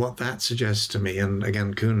what that suggests to me, and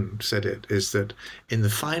again, Kuhn said it, is that in the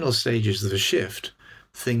final stages of the shift,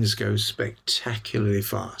 things go spectacularly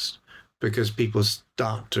fast, because people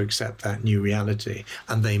start to accept that new reality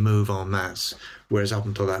and they move en masse, whereas up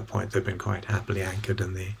until that point they've been quite happily anchored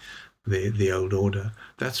in the old order.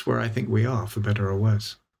 That's where I think we are, for better or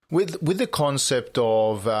worse. With the concept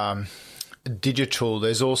of digital,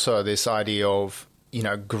 there's also this idea of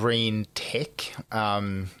green tech.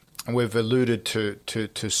 We've alluded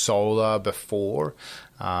to solar before.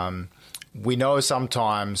 We know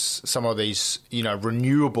sometimes some of these,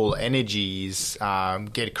 renewable energies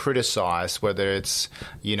get criticized, whether it's,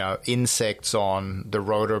 insects on the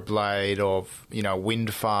rotor blade of,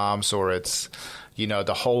 wind farms, or it's,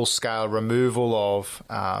 the whole scale removal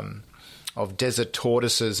of desert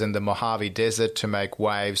tortoises in the Mojave Desert to make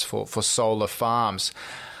waves for solar farms.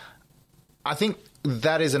 I think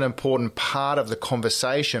that is an important part of the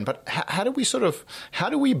conversation, but how do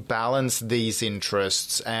we balance these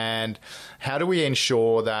interests, and how do we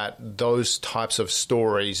ensure that those types of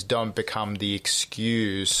stories don't become the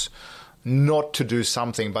excuse not to do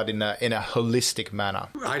something, but in a holistic manner?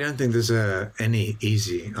 I don't think there's any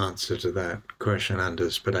easy answer to that question,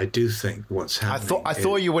 Anders, but I do think what's happening. I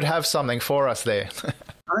thought you would have something for us there.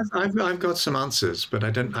 I've got some answers, but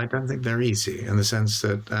I don't think they're easy, in the sense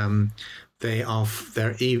that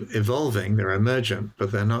they're evolving, they're emergent,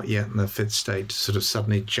 but they're not yet in a fit state to sort of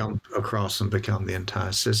suddenly jump across and become the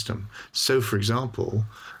entire system. So, for example,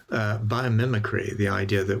 biomimicry, the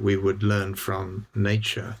idea that we would learn from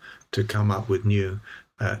nature to come up with new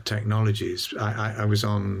technologies. I was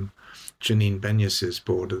on Janine Benyus's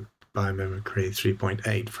board of Biomimicry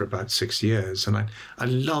 3.8 for about 6 years, and I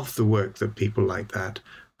love the work that people like that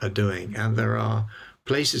are doing. And there are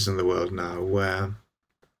places in the world now where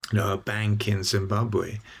a bank in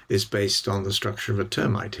Zimbabwe is based on the structure of a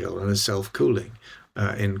termite hill and is self-cooling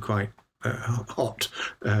in quite hot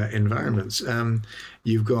environments.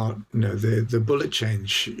 You've got the bullet train,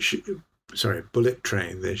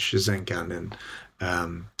 the Shizenkan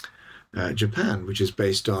in Japan, which is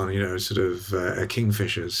based on a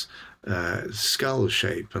kingfisher's skull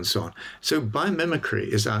shape and so on. So biomimicry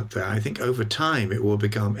is out there. I think over time it will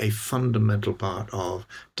become a fundamental part of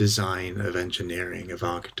design, of engineering, of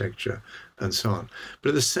architecture, and so on. But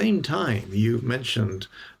at the same time, you mentioned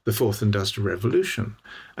the fourth industrial revolution,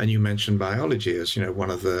 and you mentioned biology as one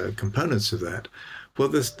of the components of that. Well,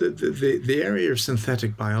 the area of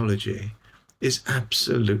synthetic biology is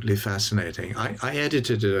absolutely fascinating. I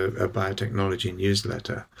edited a biotechnology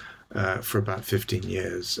newsletter for about 15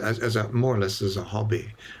 years, as more or less as a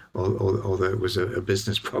hobby, although it was a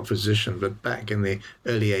business proposition, but back in the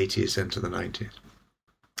early 80s into the 90s.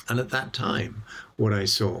 And at that time, what I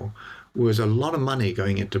saw was a lot of money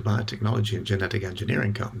going into biotechnology and genetic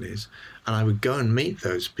engineering companies. And I would go and meet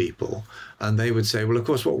those people, and they would say, well, of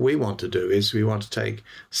course, what we want to do is we want to take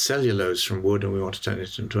cellulose from wood and we want to turn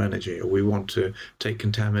it into energy, or we want to take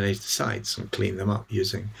contaminated sites and clean them up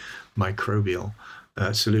using microbial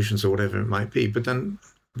solutions or whatever it might be. But then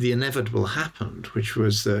the inevitable happened, which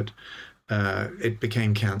was that it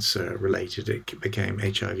became cancer related, it became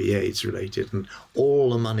HIV/AIDS related, and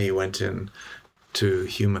all the money went in to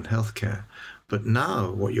human healthcare. But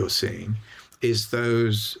now what you're seeing is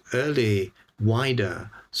those early, wider,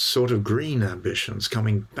 sort of green ambitions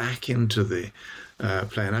coming back into the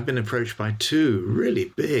play. And I've been approached by two really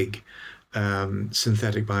big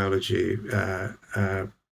synthetic biology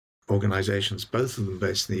organizations, both of them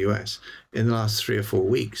based in the US, in the last 3 or 4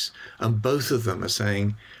 weeks. And both of them are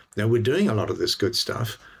saying, now we're doing a lot of this good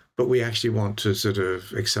stuff, but we actually want to sort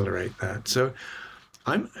of accelerate that. So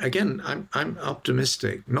I'm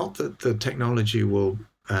optimistic, not that the technology will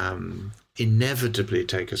inevitably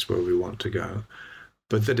take us where we want to go,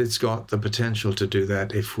 but that it's got the potential to do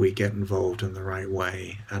that if we get involved in the right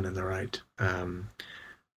way and in the right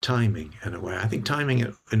timing, in a way. I think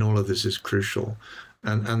timing in all of this is crucial.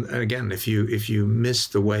 And again, if you miss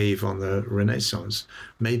the wave on the Renaissance,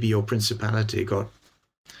 maybe your principality got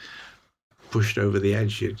pushed over the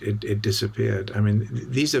edge. It disappeared. I mean,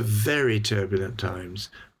 these are very turbulent times,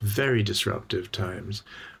 very disruptive times.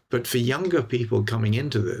 But for younger people coming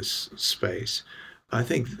into this space, I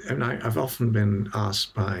think, and I've often been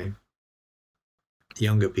asked by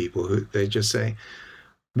younger people who they just say,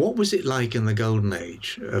 what was it like in the golden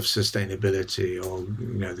age of sustainability, or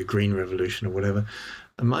the green revolution or whatever?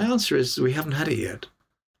 And my answer is we haven't had it yet.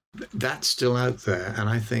 That's still out there, and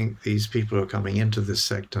I think these people who are coming into this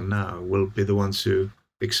sector now will be the ones who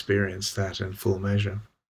experience that in full measure.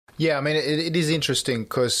 Yeah, I mean, it is interesting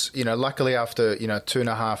because, luckily after,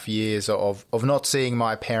 2.5 years of not seeing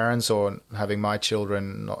my parents, or having my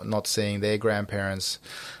children not seeing their grandparents,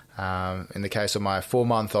 in the case of my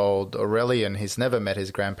 4-month-old Aurelian, he's never met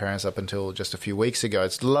his grandparents up until just a few weeks ago.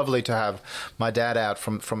 It's lovely to have my dad out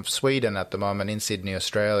from Sweden at the moment in Sydney,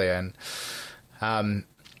 Australia.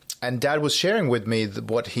 And Dad was sharing with me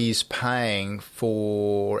what he's paying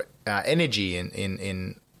for energy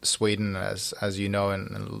in Sweden, as you know,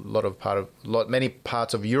 and many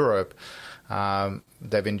parts of Europe.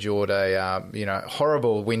 They've endured a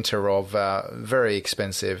horrible winter of very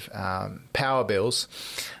expensive power bills,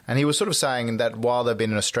 and he was sort of saying that while they've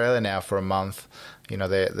been in Australia now for a month,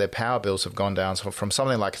 their power bills have gone down from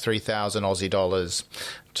something like 3,000 Aussie dollars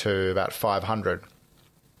to about 500.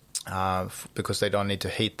 Because they don't need to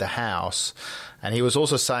heat the house. And he was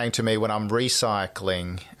also saying to me, when I'm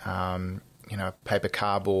recycling, paper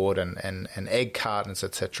cardboard and egg cartons,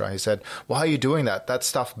 etc., he said, why are you doing that? That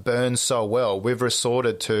stuff burns so well. We've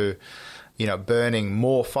resorted to, burning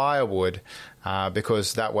more firewood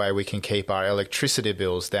because that way we can keep our electricity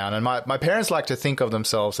bills down. And my parents like to think of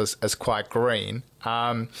themselves as quite green.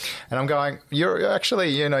 And I'm going, you're actually,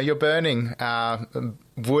 you're burning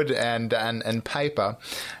wood and paper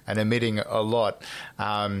and emitting a lot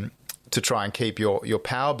to try and keep your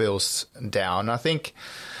power bills down. I think,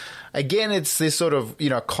 again, it's this sort of,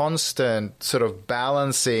 constant sort of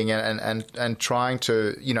balancing and trying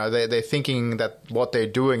to, they're thinking that what they're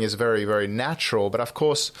doing is very, very natural. But of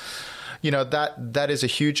course, that is a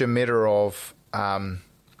huge emitter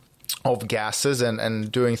of gases,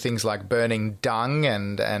 and doing things like burning dung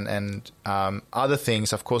and other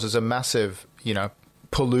things, of course, is a massive,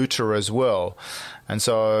 polluter as well. And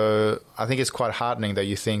so I think it's quite heartening that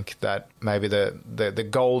you think that maybe the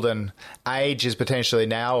golden age is potentially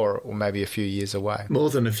now or maybe a few years away. More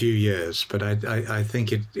than a few years, but I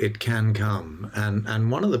think it can come.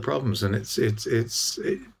 And one of the problems, and it's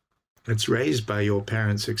raised by your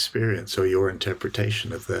parents' experience or your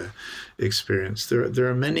interpretation of their experience. There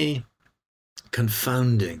are many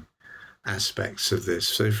confounding aspects of this.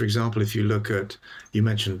 So, for example, if you look at, you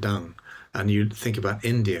mentioned dung, and you think about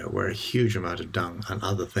India, where a huge amount of dung and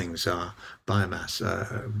other things are biomass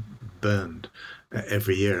burned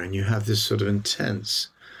every year, and you have this sort of intense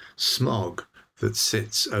smog that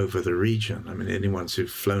sits over the region. I mean, anyone who's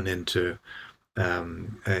flown into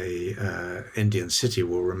a Indian city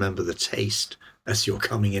will remember the taste as you're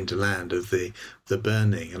coming into land of the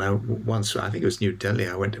burning. And I think it was New Delhi,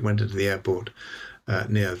 I went into the airport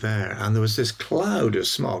near there, and there was this cloud of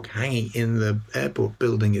smog hanging in the airport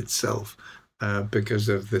building itself because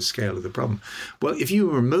of the scale of the problem. Well, if you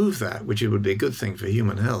remove that, which it would be a good thing for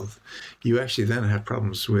human health, you actually then have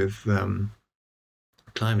problems with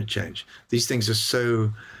climate change. These things are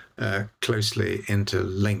so closely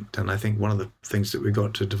interlinked, and I think one of the things that we've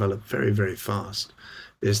got to develop very, very fast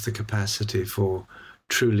is the capacity for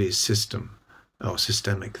truly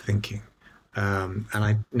systemic thinking. And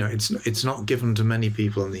it's not given to many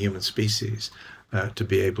people in the human species to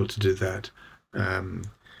be able to do that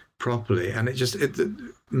properly.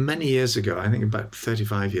 And many years ago, I think about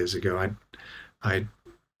 35 years ago, I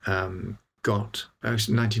got,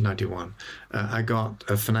 actually 1991, I got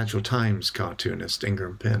a Financial Times cartoonist,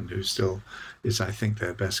 Ingram Pinn, who still is, I think,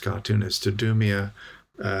 their best cartoonist, to do me a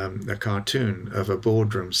cartoon of a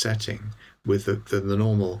boardroom setting with the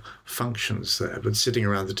normal functions there, but sitting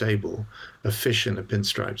around the table, a fish in a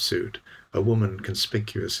pinstripe suit, a woman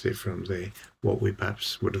conspicuously from what we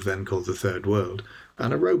perhaps would have then called the third world,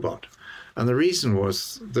 and a robot. And the reason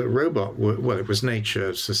was the robot, well, it was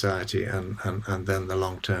nature, society, and then the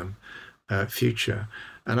long-term future.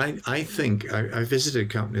 And I think I visited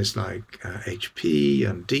companies like HP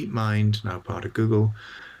and DeepMind, now part of Google,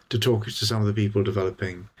 to talk to some of the people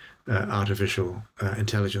developing artificial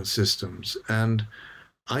intelligence systems. And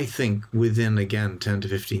I think within, again, 10 to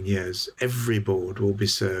 15 years, every board will be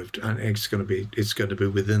served, and it's going to be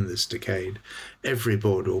within this decade, every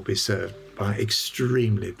board will be served by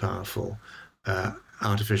extremely powerful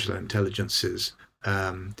artificial intelligences,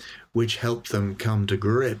 which help them come to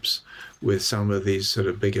grips with some of these sort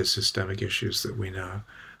of bigger systemic issues that we now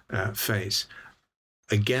face.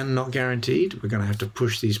 Again, not guaranteed. We're going to have to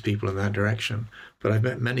push these people in that direction. But I've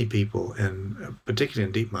met many people, particularly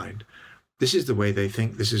in DeepMind. This is the way they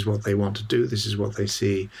think. This is what they want to do. This is what they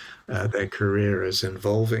see their career as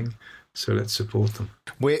involving. So let's support them.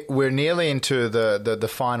 We're nearly into the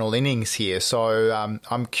final innings here. So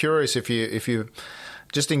I'm curious if you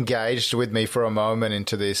just engaged with me for a moment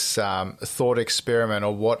into this thought experiment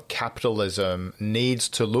of what capitalism needs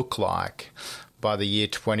to look like by the year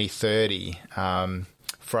 2030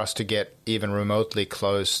 for us to get even remotely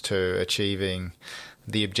close to achieving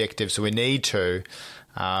the objectives we need to.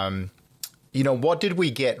 What did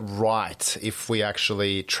we get right if we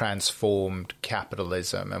actually transformed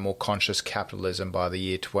capitalism, a more conscious capitalism by the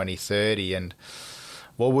year 2030? And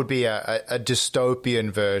what would be a dystopian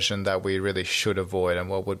version that we really should avoid? And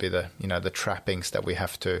what would be the trappings that we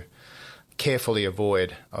have to carefully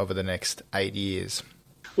avoid over the next 8 years?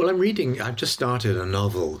 Well, I've just started a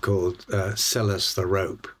novel called Sell Us the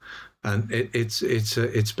Rope. And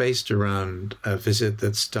it's based around a visit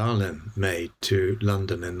that Stalin made to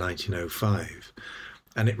London in 1905.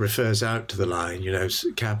 And it refers out to the line,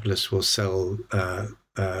 capitalists will sell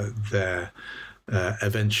their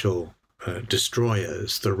eventual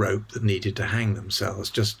destroyers the rope that needed to hang themselves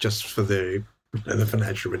just for the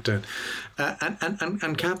financial return.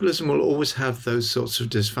 And capitalism will always have those sorts of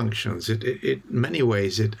dysfunctions. It in many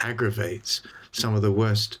ways, it aggravates some of the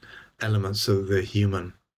worst elements of the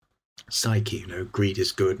human psyche. Greed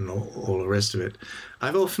is good and all the rest of it.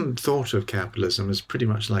 I've often thought of capitalism as pretty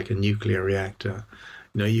much like a nuclear reactor.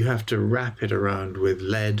 You have to wrap it around with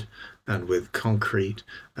lead and with concrete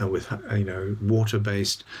and with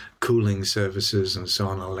water-based cooling services and so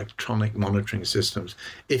on, electronic monitoring systems,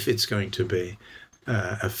 if it's going to be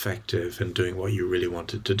effective in doing what you really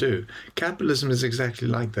want it to do. Capitalism is exactly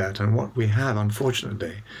like that, and what we have,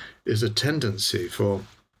 unfortunately, is a tendency for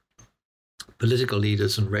political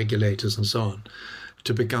leaders and regulators and so on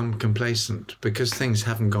to become complacent because things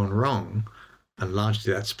haven't gone wrong. And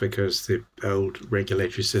largely that's because the old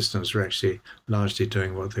regulatory systems were actually largely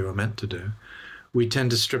doing what they were meant to do. We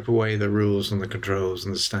tend to strip away the rules and the controls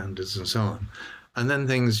and the standards and so on. And then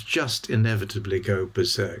things just inevitably go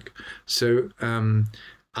berserk. So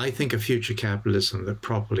I think a future capitalism that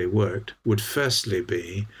properly worked would firstly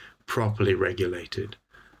be properly regulated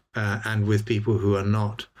and with people who are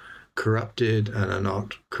not corrupted and are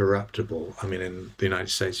not corruptible. I mean, in the United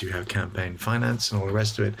States, you have campaign finance and all the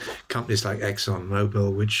rest of it. Companies like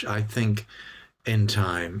ExxonMobil, which I think in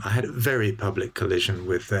time, I had a very public collision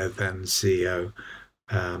with their then CEO,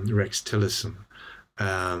 Rex Tillerson,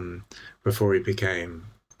 before he became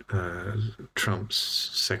Trump's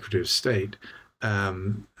Secretary of State.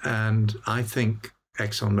 And I think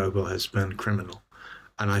ExxonMobil has been criminal.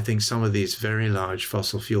 And I think some of these very large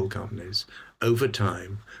fossil fuel companies, over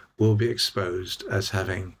time, will be exposed as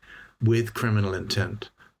having, with criminal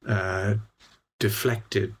intent,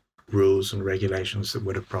 deflected rules and regulations that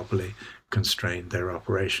would have properly constrained their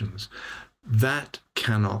operations. That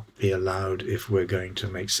cannot be allowed if we're going to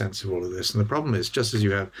make sense of all of this. And the problem is, just as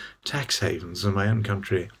you have tax havens in my own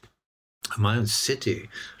country, my own city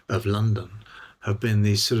of London, have been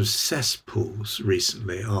these sort of cesspools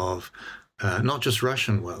recently of not just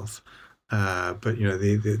Russian wealth, but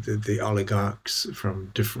the oligarchs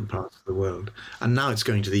from different parts of the world. And now it's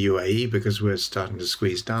going to the UAE because we're starting to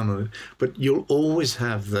squeeze down on it. But you'll always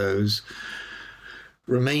have those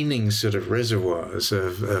remaining sort of reservoirs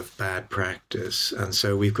of bad practice. And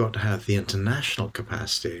so we've got to have the international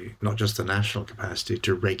capacity, not just the national capacity,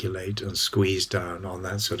 to regulate and squeeze down on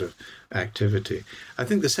that sort of activity. I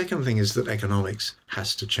think the second thing is that economics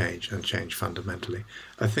has to change and change fundamentally.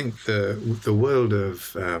 I think the world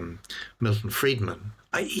of Milton Friedman,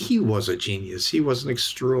 he was a genius. He was an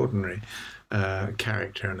extraordinary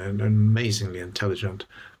character and an amazingly intelligent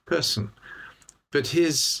person. But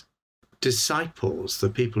his disciples, the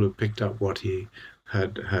people who picked up what he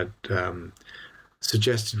had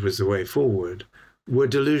suggested was the way forward, were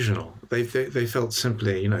delusional. They felt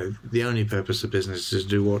simply, the only purpose of business is to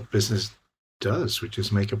do what business does, which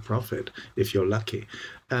is make a profit if you're lucky.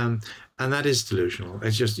 And that is delusional.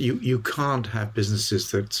 It's just you can't have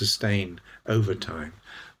businesses that sustain over time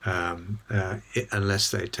unless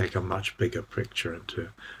they take a much bigger picture into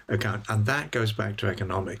account. And that goes back to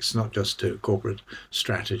economics, not just to corporate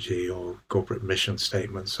strategy or corporate mission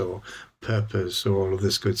statements or purpose or all of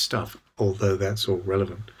this good stuff, although that's all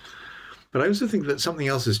relevant. But I also think that something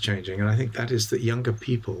else is changing, and I think that is that younger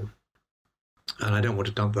people, and I don't want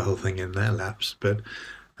to dump the whole thing in their laps, but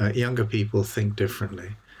younger people think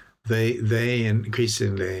differently. They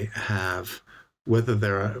increasingly have, whether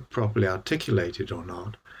they're properly articulated or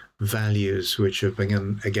not, values which have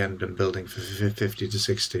been building for 50 to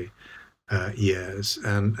 60 years.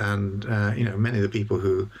 And many of the people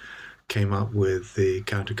who came up with the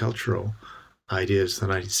countercultural ideas in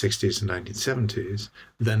the 1960s and 1970s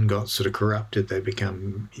then got sort of corrupted. They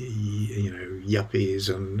became,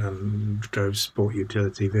 yuppies and drove sport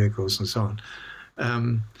utility vehicles and so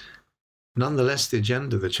on. Nonetheless, the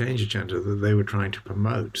change agenda that they were trying to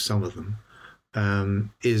promote, some of them,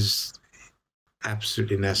 is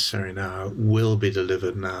absolutely necessary now, will be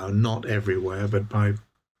delivered now, not everywhere, but by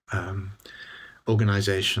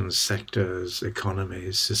organizations, sectors,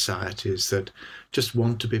 economies, societies that just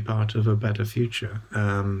want to be part of a better future.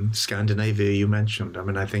 Scandinavia, you mentioned. I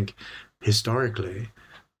mean, I think historically,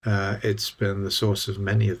 it's been the source of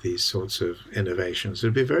many of these sorts of innovations.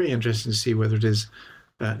 It'd be very interesting to see whether it is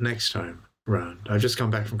next time round. I've just come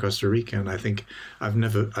back from Costa Rica, and I think I've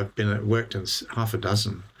worked in half a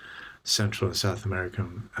dozen Central and South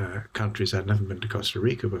American countries. I'd never been to Costa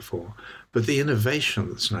Rica before, but the innovation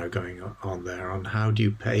that's now going on there on how do you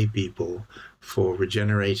pay people for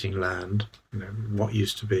regenerating land, what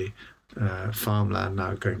used to be farmland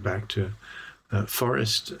now going back to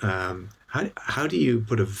forest. How do you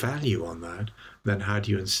put a value on that? Then how do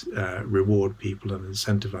you reward people and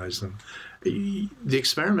incentivize them? The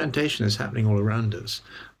experimentation is happening all around us.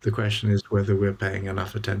 The question is whether we're paying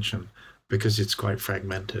enough attention, because it's quite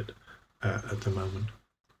fragmented at the moment.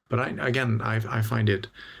 But I find it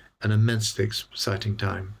an immensely exciting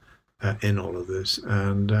time in all of this.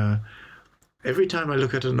 And every time I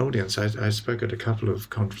look at an audience, I spoke at a couple of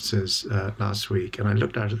conferences last week, and I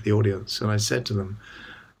looked out at the audience and I said to them,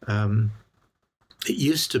 it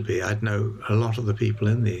used to be I'd know a lot of the people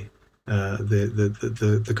in the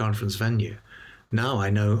conference venue. Now I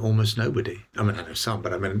know almost nobody. I mean, I know some,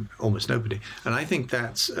 but I mean almost nobody. And I think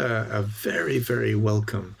that's a very, very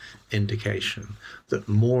welcome indication that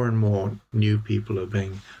more and more new people are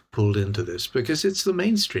being pulled into this, because it's the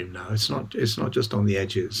mainstream now. It's not just on the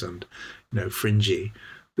edges and fringy.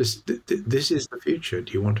 This is the future.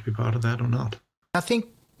 Do you want to be part of that or not? I think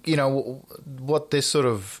what this sort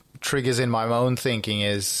of triggers in my own thinking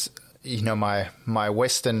is my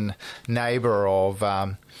Western neighbour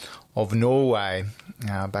of Norway,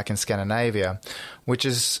 back in Scandinavia, which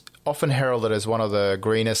is often heralded as one of the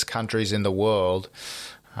greenest countries in the world.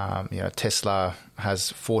 Tesla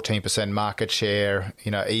has 14% market share.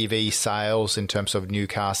 EV sales in terms of new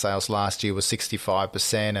car sales last year was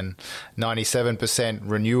 65%, and 97%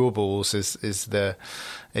 renewables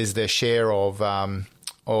is their share of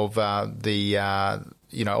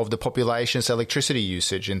the population's electricity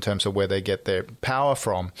usage in terms of where they get their power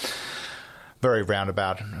from. Very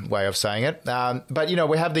roundabout way of saying it. But,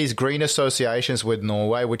 we have these green associations with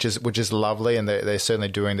Norway, which is lovely, and they're certainly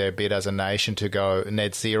doing their bit as a nation to go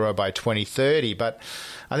net zero by 2030. But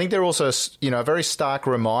I think they're also, a very stark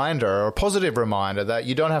reminder, or a positive reminder, that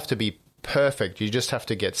you don't have to be perfect. You just have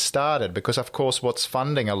to get started, because, of course, what's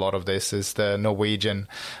funding a lot of this is the Norwegian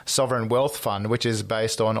Sovereign Wealth Fund, which is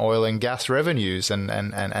based on oil and gas revenues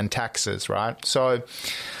and taxes, right? So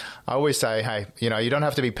I always say, hey, you don't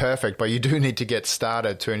have to be perfect, but you do need to get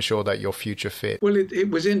started to ensure that you're future fit. Well,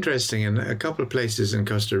 it was interesting. In a couple of places in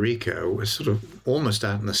Costa Rica, it was sort of almost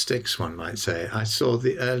out in the sticks, one might say. I saw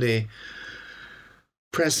the early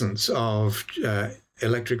presence of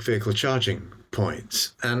electric vehicle charging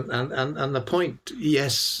points. And the point,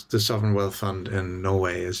 yes, the Sovereign Wealth Fund in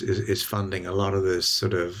Norway is funding a lot of this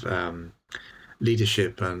sort of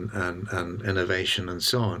leadership and innovation and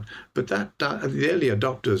so on. But the early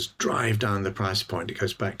adopters drive down the price point. It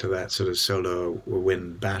goes back to that sort of solar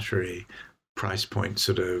wind battery price point,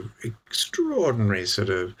 sort of extraordinary sort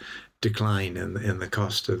of decline in the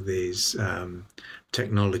cost of these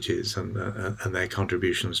technologies and their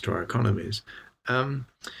contributions to our economies.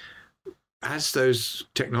 As those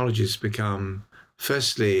technologies become,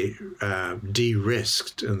 firstly,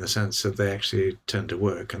 de-risked in the sense that they actually tend to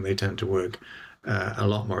work, and they tend to work a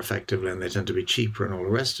lot more effectively, and they tend to be cheaper and all the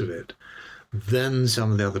rest of it, then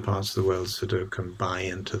some of the other parts of the world sort of can buy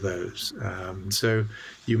into those. So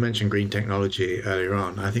you mentioned green technology earlier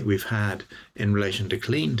on. I think we've had, in relation to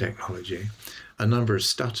clean technology, a number of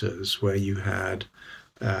stutters where you had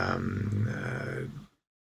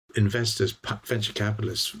investors, venture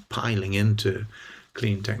capitalists piling into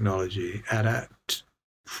clean technology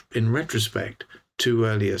in retrospect, too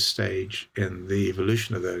early a stage in the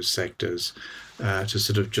evolution of those sectors to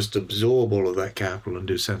sort of just absorb all of that capital and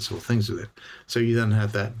do sensible things with it. So you then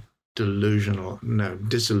have that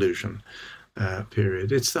disillusion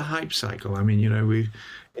period. It's the hype cycle. I mean, in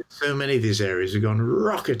so many of these areas have gone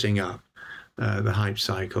rocketing up the hype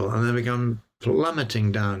cycle, and then become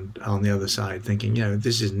plummeting down on the other side, thinking,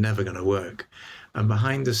 this is never going to work. And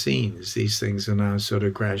behind the scenes, these things are now sort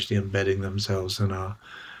of gradually embedding themselves in our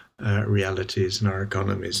realities and our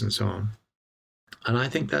economies and so on. And I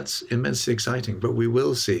think that's immensely exciting. But we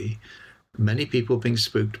will see many people being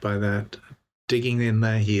spooked by that, digging in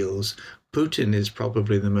their heels. Putin is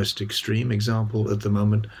probably the most extreme example at the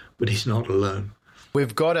moment, but he's not alone.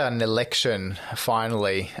 We've got an election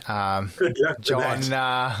finally, John,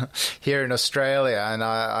 here in Australia, and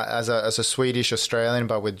I, as a Swedish Australian,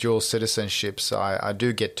 but with dual citizenships, I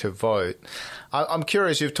do get to vote. I'm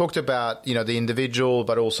curious. You've talked about the individual,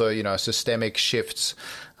 but also systemic shifts.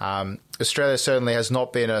 Australia certainly has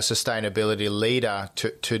not been a sustainability leader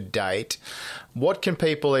to date. What can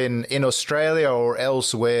people in Australia or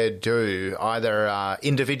elsewhere do, either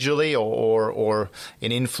individually or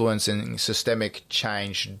in influencing systemic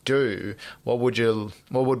change? What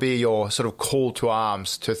would be your sort of call to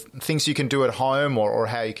arms to things you can do at home or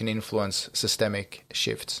how you can influence systemic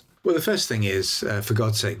shifts? Well, the first thing is, for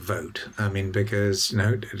God's sake, vote. I mean, because,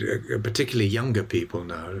 particularly younger people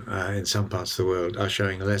now in some parts of the world are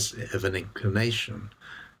showing less of an inclination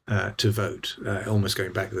to vote, almost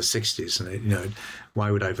going back to the 60s. And,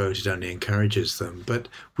 why would I vote? It only encourages them. But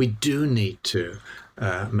we do need to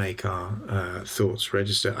make our thoughts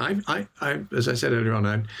register. I, as I said earlier on,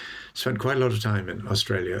 I spent quite a lot of time in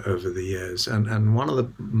Australia over the years. And one of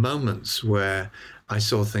the moments where I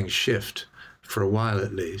saw things shift, for a while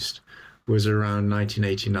at least, was around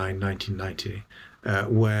 1989, 1990,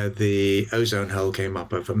 where the ozone hole came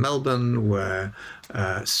up over Melbourne, where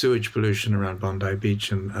sewage pollution around Bondi Beach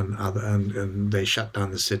and they shut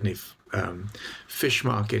down the Sydney fish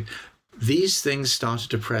market. These things started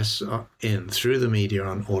to press in through the media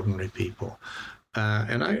on ordinary people.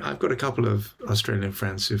 And I've got a couple of Australian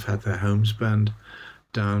friends who've had their homes burned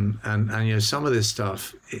down, and some of this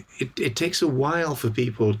stuff, it takes a while for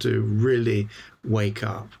people to really wake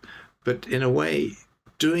up. But in a way,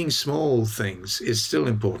 doing small things is still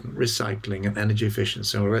important, recycling and energy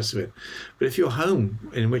efficiency and all the rest of it. But if your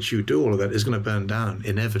home in which you do all of that is going to burn down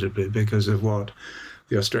inevitably because of what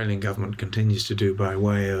the Australian government continues to do by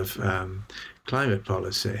way of climate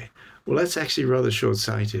policy, well, that's actually rather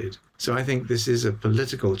short-sighted. So I think this is a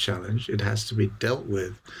political challenge. It has to be dealt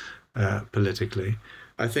with politically.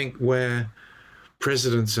 I think where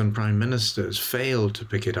presidents and prime ministers fail to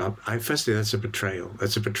pick it up, firstly, that's a betrayal.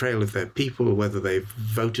 That's a betrayal of their people, whether they've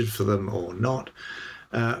voted for them or not.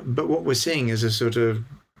 But what we're seeing is a sort of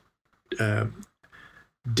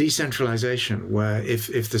decentralization where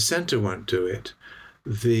if the centre won't do it,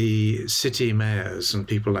 the city mayors and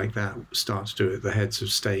people like that start to do it, the heads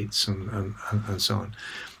of states and so on.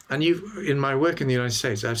 And in my work in the United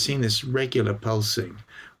States, I've seen this regular pulsing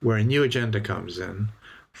where a new agenda comes in.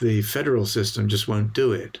 The federal system just won't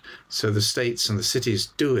do it. So the states and the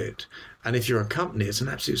cities do it. And if you're a company, it's an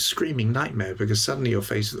absolute screaming nightmare because suddenly you're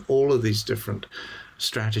faced with all of these different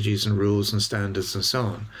strategies and rules and standards and so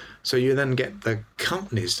on. So you then get the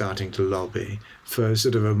companies starting to lobby for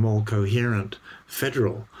sort of a more coherent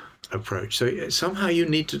federal approach. So somehow you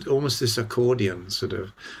need to almost this accordion sort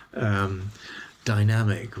of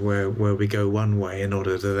dynamic where we go one way in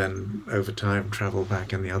order to then over time travel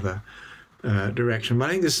back in the other direction. But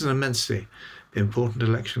I think this is an immensely important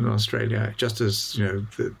election in Australia, just as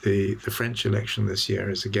the French election this year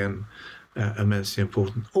is again immensely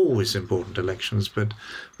important, always important elections, but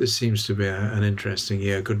this seems to be an interesting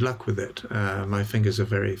year. Good luck with it. My fingers are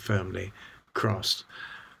very firmly crossed.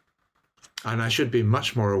 And I should be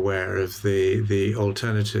much more aware of the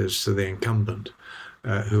alternatives to the incumbent,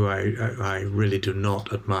 who I really do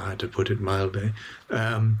not admire, to put it mildly.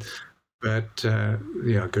 But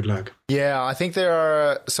good luck. Yeah, I think there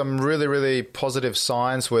are some really, really positive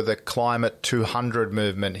signs with the Climate 200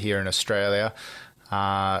 movement here in Australia,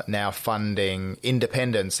 now funding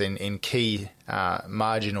independents in key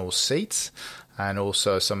marginal seats, and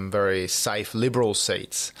also some very safe Liberal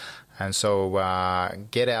seats. And so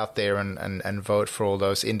get out there and vote for all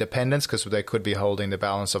those independents, because they could be holding the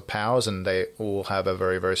balance of powers, and they all have a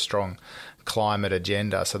very, very strong climate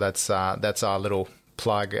agenda. So that's our little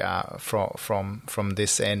plug from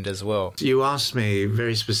this end as well. You asked me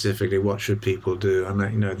very specifically, what should people do? And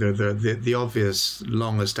the obvious,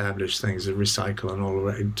 long-established things are recycle and all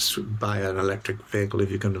that. Just buy an electric vehicle if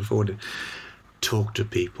you can afford it. Talk to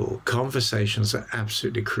people. Conversations are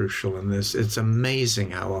absolutely crucial in this. It's amazing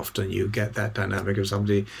how often you get that dynamic of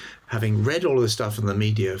somebody having read all this stuff in the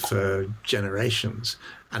media for generations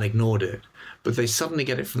and ignored it, but they suddenly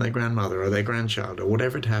get it from their grandmother or their grandchild or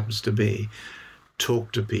whatever it happens to be.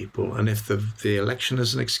 Talk to people. And if the election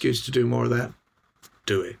is an excuse to do more of that,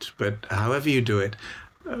 do it. But however you do it,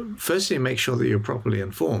 firstly, make sure that you're properly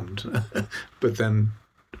informed, but then,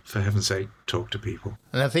 for heaven's sake, talk to people.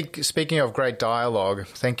 And I think, speaking of great dialogue,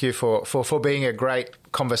 thank you for being a great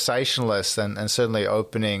conversationalist and certainly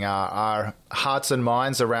opening our hearts and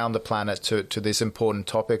minds around the planet to this important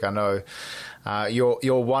topic. I know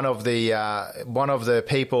you're one of the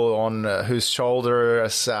people on whose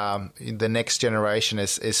shoulders the next generation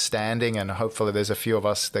is standing, and hopefully there's a few of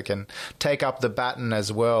us that can take up the baton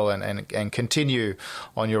as well and continue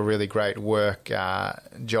on your really great work,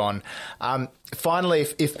 John. Finally,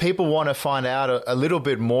 if people want to find out a little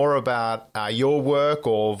bit more about your work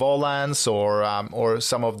or Volans or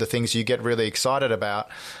some of the things you get really excited about,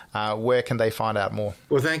 where can they find out more?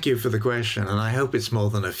 Well, thank you for the question, and I hope it's more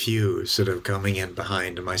than a few sort of coming in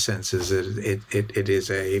behind. My sense is that it is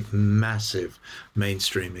a massive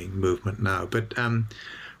mainstreaming movement now. But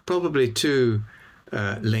probably two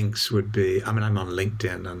links would be, I'm on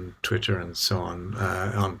LinkedIn and Twitter and so on.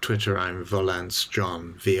 On Twitter, I'm Volans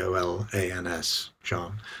John, Volans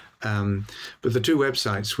John. But the two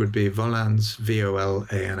websites would be Volans,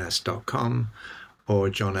 volans.com, or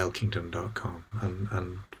johnelkington.com.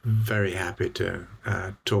 And very happy to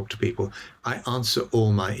talk to people. I answer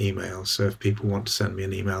all my emails, so if people want to send me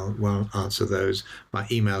an email, well, I'll answer those. My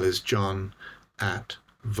email is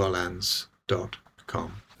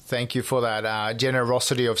john@volans.com. Thank you for that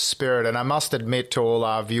generosity of spirit. And I must admit to all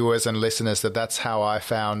our viewers and listeners that that's how I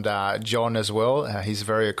found John as well. He's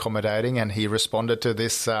very accommodating, and he responded to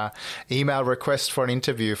this email request for an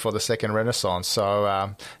interview for the Second Renaissance.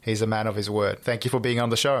 So he's a man of his word. Thank you for being on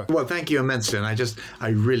the show. Well, thank you immensely. And I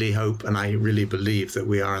really hope and I really believe that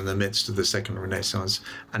we are in the midst of the Second Renaissance,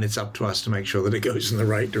 and it's up to us to make sure that it goes in the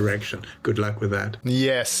right direction. Good luck with that.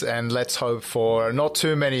 Yes, and let's hope for not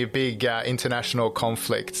too many big international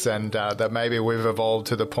conflicts, and that maybe we've evolved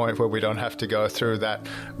to the point where we don't have to go through that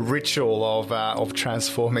ritual of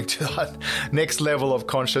transforming to that next level of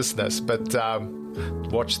consciousness. But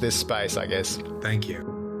watch this space, I guess. Thank you.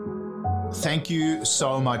 Thank you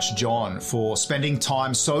so much, John, for spending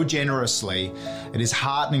time so generously. It is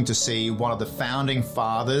heartening to see one of the founding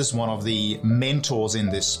fathers, one of the mentors in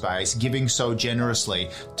this space, giving so generously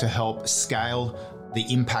to help scale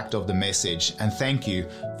the impact of the message. And thank you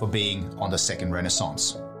for being on the Second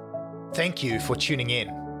Renaissance. Thank you for tuning in.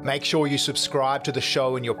 Make sure you subscribe to the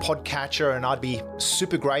show in your podcatcher, and I'd be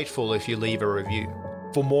super grateful if you leave a review.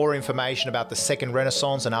 For more information about the Second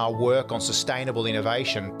Renaissance and our work on sustainable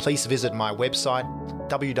innovation, please visit my website,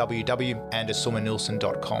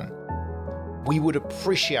 www.anderssommernilsson.com. We would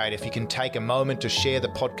appreciate if you can take a moment to share the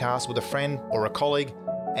podcast with a friend or a colleague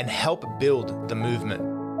and help build the movement.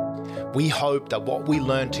 We hope that what we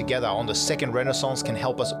learn together on the Second Renaissance can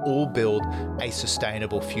help us all build a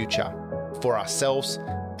sustainable future for ourselves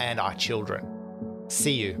and our children.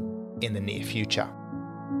 See you in the near future.